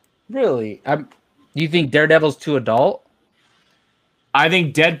 Really? You think Daredevil's too adult? I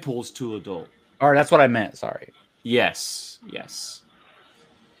think Deadpool's too adult. Or that's what I meant. Sorry. Yes.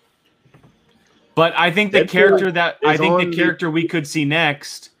 But I think the Deadpool character we could see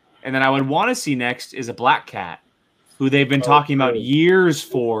next, and then I would want to see next, is a Black Cat, who they've been talking about years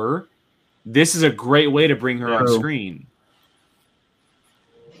for. This is a great way to bring her on screen.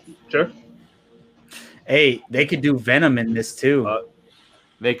 Sure. Hey, they could do Venom in this too.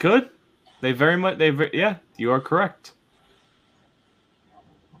 They could. They very much. Yeah, you are correct.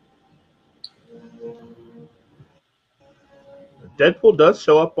 Deadpool does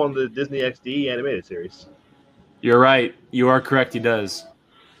show up on the Disney XD animated series. You're right. You are correct. He does.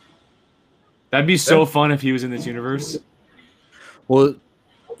 That'd be so fun if he was in this universe. Well,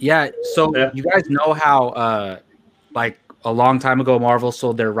 yeah. So Yeah. you guys know how, like a long time ago, Marvel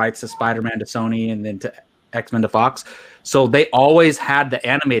sold their rights to Spider-Man to Sony and then to X-Men to Fox. So they always had the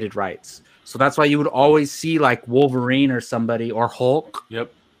animated rights. So that's why you would always see like Wolverine or somebody or Hulk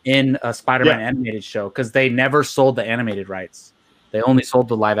in a Spider-Man animated show because they never sold the animated rights. They only sold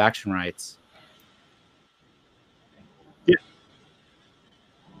the live action rights.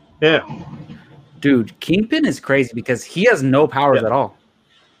 Yeah. Dude, Kingpin is crazy because he has no powers at all.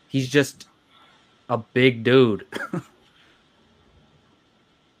 He's just a big dude.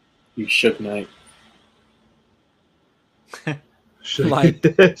 You Shook Knight.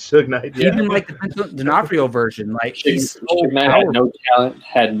 Suge Knight. Yeah. Even like the Vincent D'Onofrio version, like he's so Suge Knight had no talent,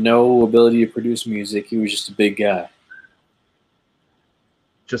 had no ability to produce music. He was just a big guy.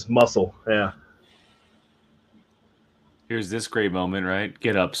 Just muscle. Yeah. Here's this great moment, right?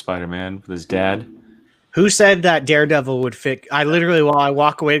 Get up, Spider-Man, with his dad. Who said that Daredevil would fit? I literally, while I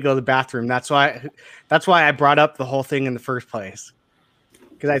walk away to go to the bathroom, that's why I brought up the whole thing in the first place.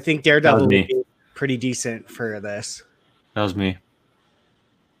 Because I think Daredevil would be pretty decent for this. That was me.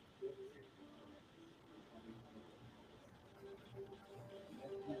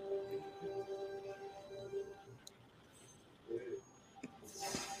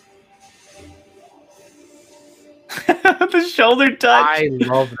 The shoulder touch. I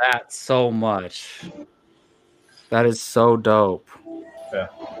love that so much. That is so dope. Yeah.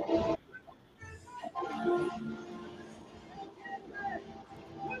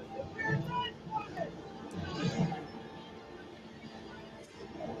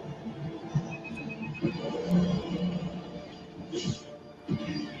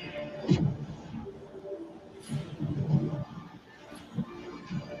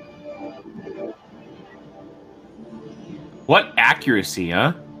 What accuracy,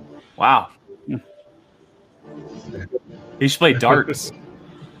 huh? Wow. He should play darts.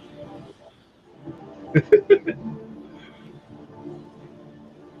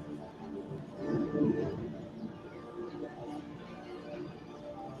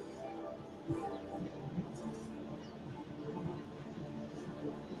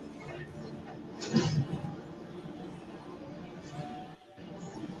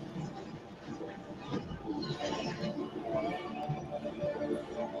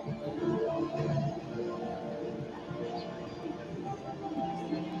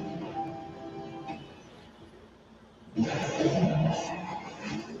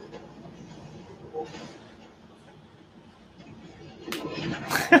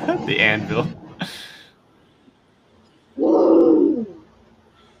 The anvil.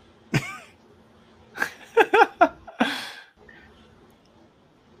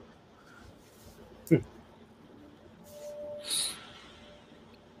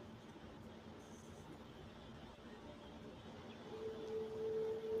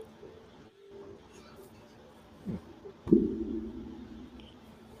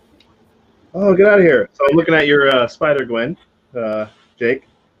 Oh, get out of here! So I'm looking at your Spider-Gwen, Jake.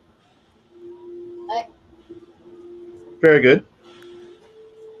 Very good.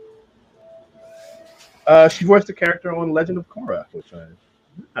 She voiced the character on Legend of Korra, which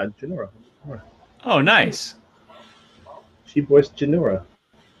Jinora. Oh, nice. She voiced Jinora.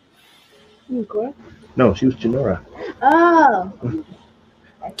 Korra? No, she was Jinora. Oh.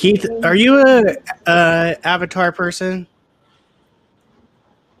 Keith, are you a Avatar person?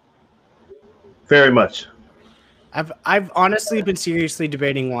 Very much. I've honestly been seriously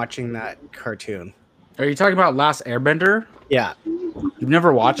debating watching that cartoon. Are you talking about Last Airbender? Yeah. You've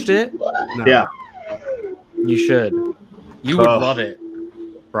never watched it? No. Yeah, You should. You would love it,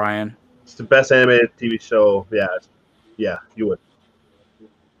 Brian. it's the best animated TV show. Yeah, you would.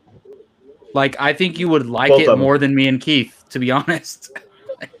 Like, I think you would like Both it of them. more than me and Keith, to be honest.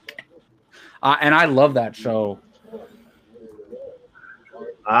 And I love that show.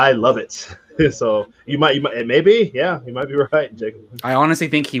 I love it. So you might, maybe, yeah, you might be right, Jake. I honestly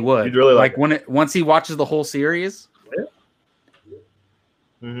think he would. You'd really like it. Once he watches the whole series.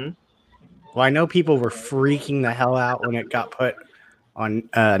 Mm-hmm. Well, I know people were freaking the hell out when it got put on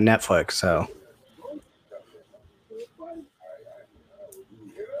Netflix. So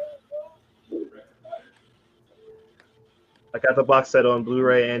I got the box set on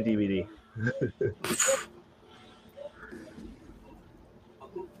Blu-ray and DVD.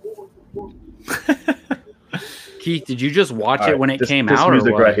 Keith, did you just watch All it right, when it this came out, or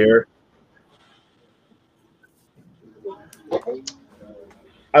music what? right here.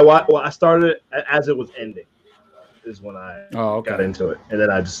 I started it as it was ending. Is when I got into it, and then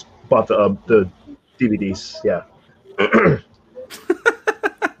I just bought the DVDs. Yeah.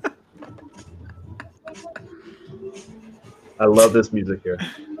 I love this music here.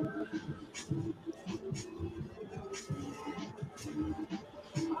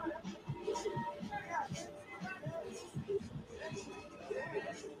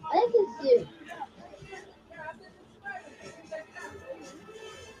 I can see it.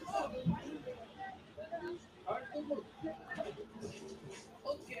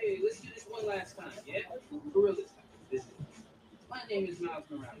 Okay, let's do this one last time, yeah? For real this time. Listen. My name is Miles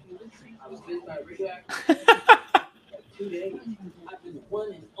Morales. I was bitten by a radioactive. 2 days. I've been the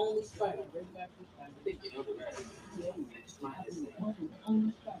one and only spider. I'm thinking of the rest. It's my There's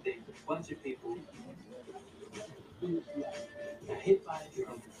a bunch of people got hit by a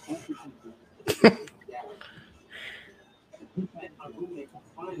drone. Met my roommate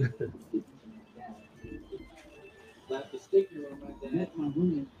finally. Left a sticker on my dad. Met my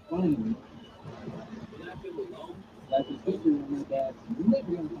roommate finally. When I feel alone, left a sticker on my dad's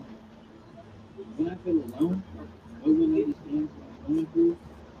living room. When I feel alone, no one understands what I'm going through.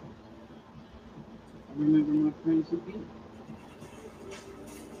 I remember my friends who did.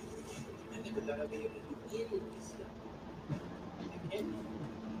 I never thought I'd be able to do any of this stuff. I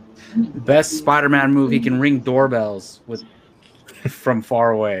can't. The best Spider-Man movie can ring doorbells with from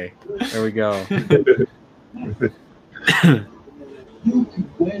far away. There we go.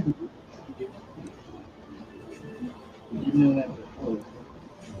 You know that before.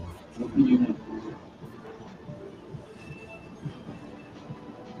 What can you know?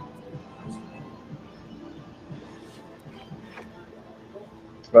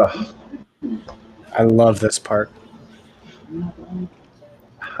 Oh, I love this part.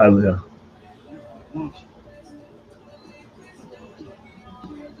 hallelujah.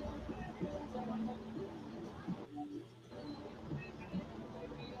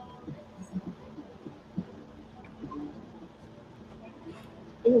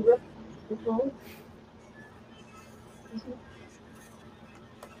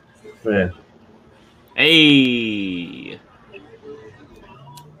 Man, Hey.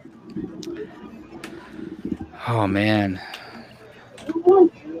 Oh man.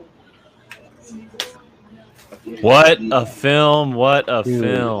 What a film! What a Dude.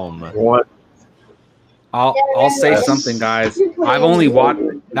 film! what? I'll say Yes. something, guys. I've only watched.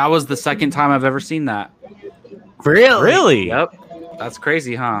 That was the second time I've ever seen that. Really? Yep. That's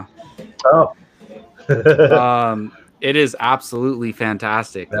crazy, huh? Oh. It is absolutely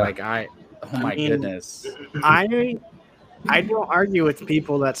fantastic. Yeah. Like oh my mean- goodness. I don't argue with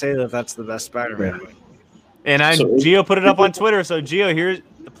people that say that that's the best Spider-Man movie. And So- Gio put it up on Twitter. So Gio, here's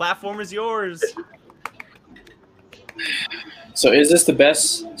the platform is yours. So is this the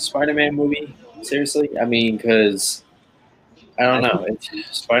best Spider-Man movie? Seriously? I mean, because I don't know. It's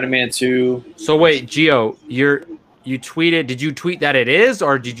Spider-Man 2. So wait, Gio, you tweeted. Did you tweet that it is,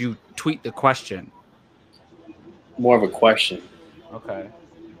 or did you tweet the question? More of a question. Okay.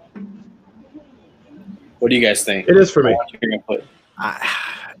 What do you guys think? It is for me. You're gonna put- I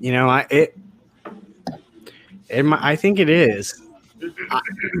think it is.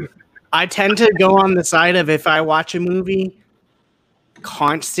 I tend to go on the side of if I watch a movie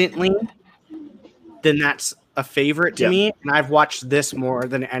constantly, then that's a favorite to Yeah. me. And I've watched this more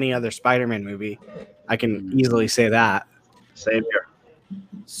than any other Spider-Man movie. I can easily say that. Same here.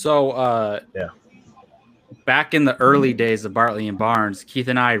 So, Yeah. back in the early days of Bartley and Barnes, Keith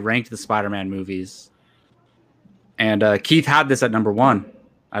and I ranked the Spider-Man movies, and Keith had this at number 1,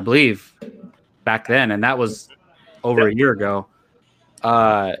 I believe, back then, and that was over a year ago.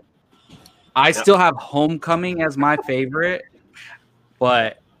 I still have Homecoming as my favorite,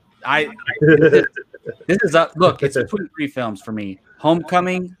 but this is up. Look, it's between 3 films for me: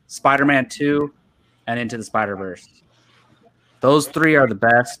 Homecoming, Spider-Man 2, and Into the Spider-Verse. Those 3 are the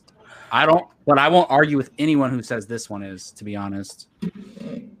best. But I won't argue with anyone who says this one is, to be honest.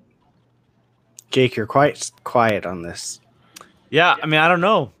 Jake, you're quite quiet on this. Yeah, I mean, I don't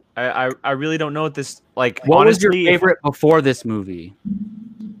know. I really don't know what this like. What honestly, was your favorite before this movie?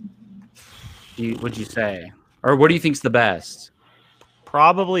 Would you say, or what do you think's the best?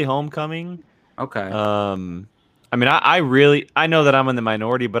 Probably Homecoming. Okay. I mean, I know that I'm in the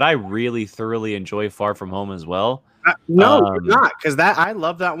minority, but I really thoroughly enjoy Far From Home as well. No, you're not, because I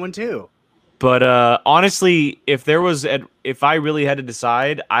love that one too. But honestly, if I really had to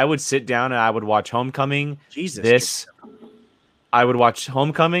decide, I would sit down and I would watch Homecoming. Jesus. I would watch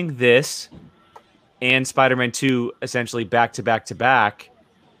Homecoming, this, and Spider-Man 2 essentially back to back to back,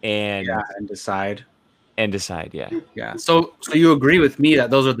 and decide. Yeah. Yeah. So you agree with me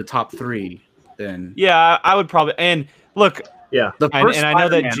that those are the top 3? Then Yeah, I would probably. And look, Yeah. the first and I know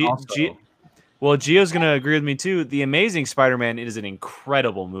that Spider-Man also. Well, Gio's gonna agree with me too. The Amazing Spider-Man is an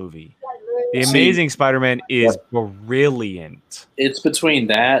incredible movie. The Amazing Spider-Man is brilliant. It's between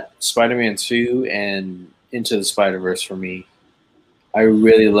that, Spider-Man 2, and Into the Spider-Verse for me. I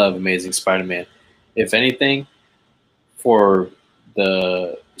really love Amazing Spider-Man. If anything, for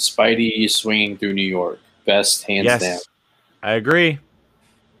the Spidey swinging through New York, best hands down. Yes, I agree.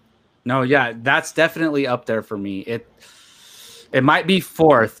 No, yeah, that's definitely up there for me. It might be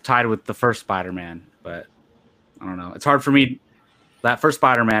 4th, tied with the first Spider-Man, but I don't know. It's hard for me. That first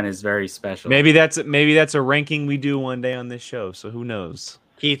Spider-Man is very special. Maybe that's a ranking we do one day on this show. So who knows?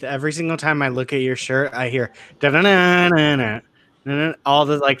 Keith, every single time I look at your shirt, I hear da-da-na-na-na, all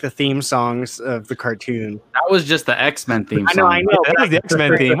the theme songs of the cartoon. That was just the X-Men theme I know, song. I know. That was the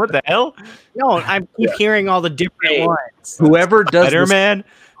X-Men theme. What the hell? No, I keep hearing all the different ones. Whoever does Spider-Man.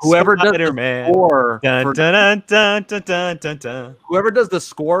 whoever does the Spider-Man. score Dun, for, dun, dun, dun, dun, dun, dun. whoever does the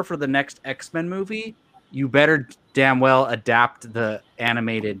score for the next X-Men movie, you better damn well adapt the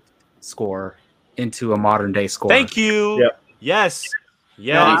animated score into a modern day score. Thank you. Yep. Yes.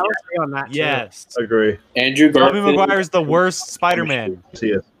 No, I Yes. would agree on that too. Yes. Agree. Andrew Tobey Garfield. Maguire is the worst Spider-Man. See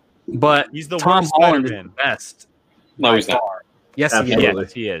it. But He's the Tom worst Holland is the Spider-Man. best. No, by he's not. far. Yes, he Absolutely. is.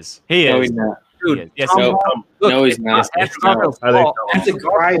 Yes, he is. He No, is. he's not. Dude, He is. Yes, Tom he is. No, Holland, look, no, he's not. it's Andrew Garfield's I think fault. so. He's a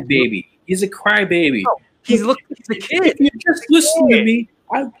crybaby. He's a crybaby. He's a kid. If you just listen to me,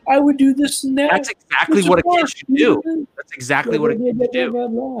 I would do this and that. That's exactly what a kid should do. That's exactly what a kid should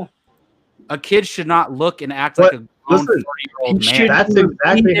do. A kid should not look and act like a grown listen, 40-year-old man. That's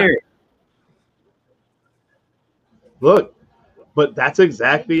exactly look, but that's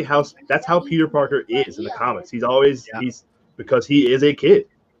exactly how Peter Parker is in the comics. He's always he's because he is a kid.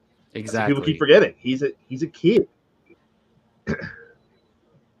 Exactly. People keep forgetting he's a kid.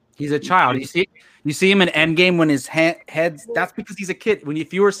 He's a child. You see him in Endgame when his head's. That's because he's a kid.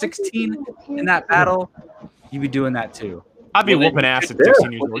 If you were 16 in that battle, you'd be doing that too. I'd be whooping ass at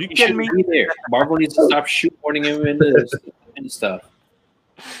 16 years old. You kidding me? Marvel needs to stop shoehorning him into and stuff.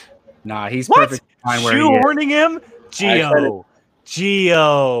 Nah, he's What? perfect. Shoehorning him? Geo.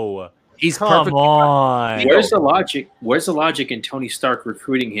 He's Come perfect. on. Where's the logic? Where's the logic in Tony Stark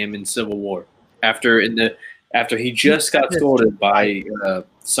recruiting him in Civil War after he just got scolded by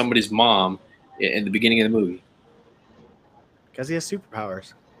somebody's mom in the beginning of the movie? Because he has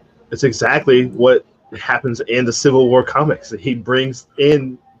superpowers. It's exactly what happens in the Civil War comics. He brings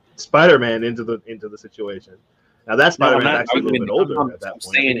in Spider-Man into the situation. Now that Spider-Man is actually a little bit older at that point.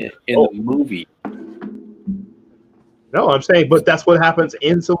 I'm saying it in the movie. No, I'm saying, but that's what happens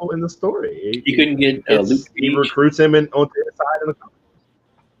in the story. He couldn't get Luke. He recruits him onto the side of the comic.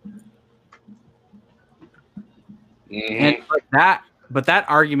 And but that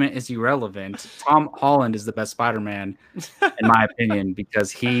argument is irrelevant. Tom Holland is the best Spider-Man, in my opinion,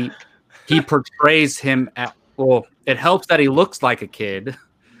 because he portrays him it helps that he looks like a kid,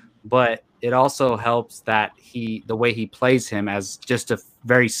 but it also helps that the way he plays him as just a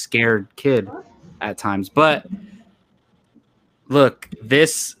very scared kid at times. But look,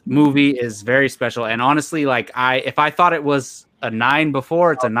 this movie is very special, and honestly, if I thought it was a 9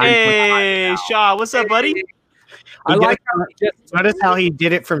 before, it's a 9. Hey, Shaw, what's up, buddy? I like notice how he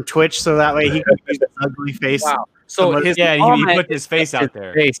did it from Twitch, so that way he could use the ugly face. Wow. So he put his face out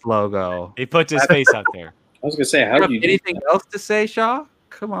there. Face logo. He put his face out there. I was gonna say, how do you anything else to say, Shaw?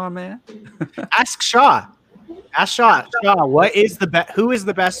 Come on, man. Ask Shaw. Shaw, what is who is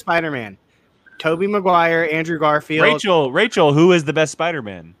the best Spider-Man? Tobey Maguire, Andrew Garfield. Rachel, who is the best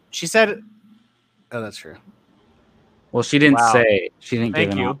Spider-Man? She said, "Oh, that's true." Well, she didn't say. She didn't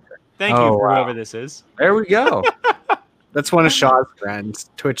give an offer. Thank you for whoever this is. There we go. That's one of Shaw's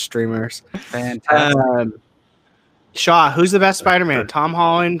friends, Twitch streamers. Fantastic. Shaw, who's the best Spider-Man? Tom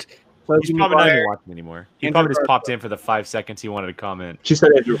Holland. He's probably not even watching anymore. He probably just popped in for the 5 seconds he wanted to comment. She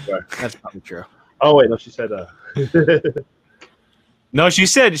said Andrew Garfield. That's probably true. Oh wait, no, she said. No, she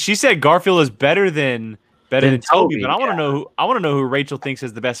said Garfield is better than Tobey. But I want to know who Rachel thinks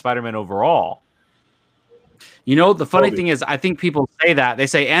is the best Spider-Man overall. You know, the funny thing is, I think people say that. They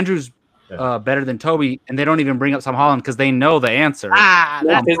say Andrew's better than Tobey, and they don't even bring up Tom Holland because they know the answer. That's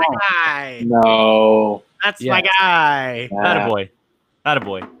my guy. No. That's my guy. Attaboy.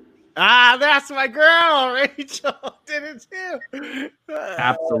 That's my girl. Rachel did it too.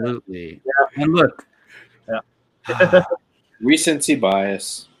 Absolutely. Yeah. And look. Recency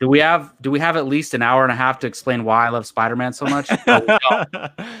bias. Do we have at least an hour and a half to explain why I love Spider-Man so much?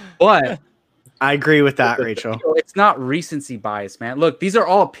 But I agree with that, Rachel. It's not recency bias, man. Look, these are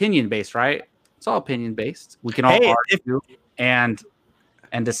all opinion based, right? It's all opinion based. We can all argue and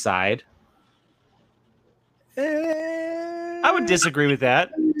decide. I would disagree with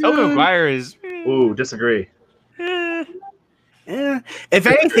that. Tobey Maguire is. Ooh, disagree. If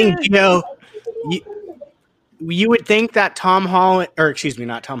anything, you would think that Tom Holland, or excuse me,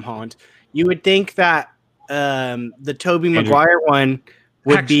 not Tom Holland. You would think that the Tobey Maguire one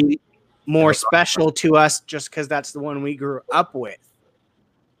would be more special to us just because that's the one we grew up with.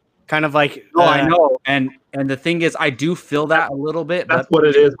 Kind of like. Oh, I know, and the thing is, I do feel that a little bit. That's what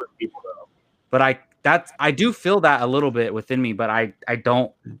it is with people, though. But I do feel that a little bit within me, but I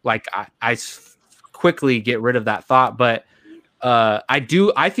don't like. I quickly get rid of that thought, but.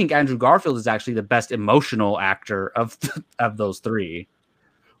 I think Andrew Garfield is actually the best emotional actor of those three.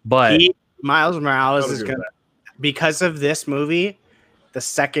 But Miles Morales is gonna, because of this movie, the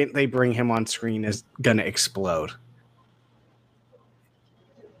second they bring him on screen is gonna explode.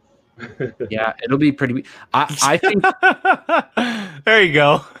 Yeah, it'll be pretty. I think there you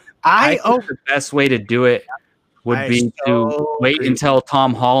go. I think the best way to do it would be to wait until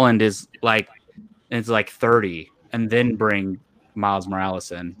Tom Holland is like 30 and then bring Miles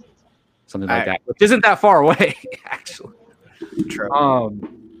Morales in, something like that, which isn't that far away, actually. True.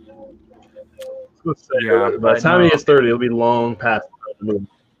 Yeah, by the time he gets 30, it'll be long past the movie.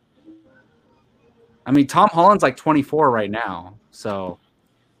 I mean, Tom Holland's like 24 right now, so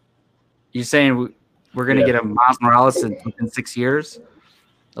you saying we're gonna get a Miles Morales within 6 years,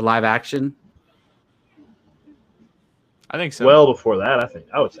 a live action? I think so. well before that.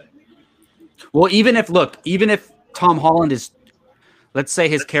 I would say. Well, even if Tom Holland is, let's say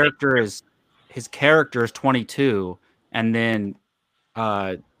his character is 22, and then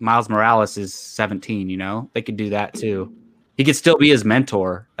Miles Morales is 17. You know, they could do that too. He could still be his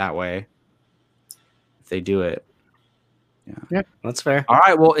mentor that way if they do it. Yeah, that's fair. All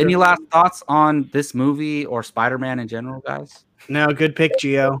right. Well, any last thoughts on this movie or Spider-Man in general, guys? No, good pick,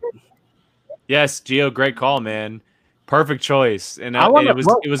 Gio. Yes, Gio, great call, man. Perfect choice, and I wonder- it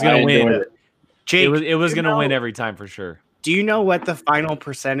was going to win. enjoyed it. Jake, It was you going to win know- every time for sure. Do you know what the final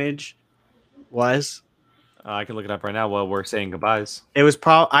percentage was? I can look it up right now while we're saying goodbyes. It was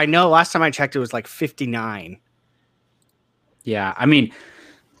probably. I know last time I checked, it was like 59. Yeah. I mean,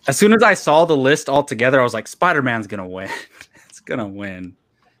 as soon as I saw the list all together, I was like, Spider-Man's gonna win. It's gonna win.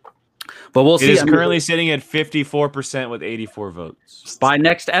 But we'll It see. is I mean, currently sitting at 54% with 84 votes. by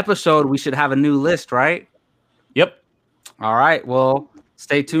next episode, we should have a new list, right? Yep. All right. Well,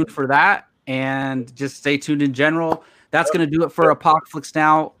 stay tuned for that, and just stay tuned in general. That's going to do it for Apocalypse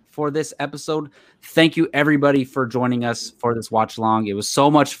Now for this episode. Thank you, everybody, for joining us for this watch along. It was so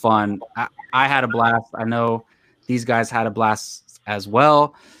much fun. I had a blast. I know these guys had a blast as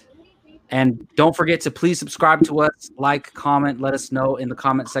well. And don't forget to please subscribe to us, like, comment, let us know in the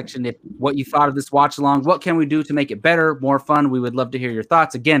comment section what you thought of this watch along. What can we do to make it better, more fun? We would love to hear your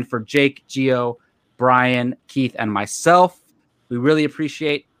thoughts. Again, for Jake, Gio, Brian, Keith, and myself, we really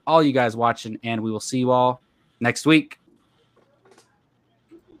appreciate all you guys watching, and we will see you all next week.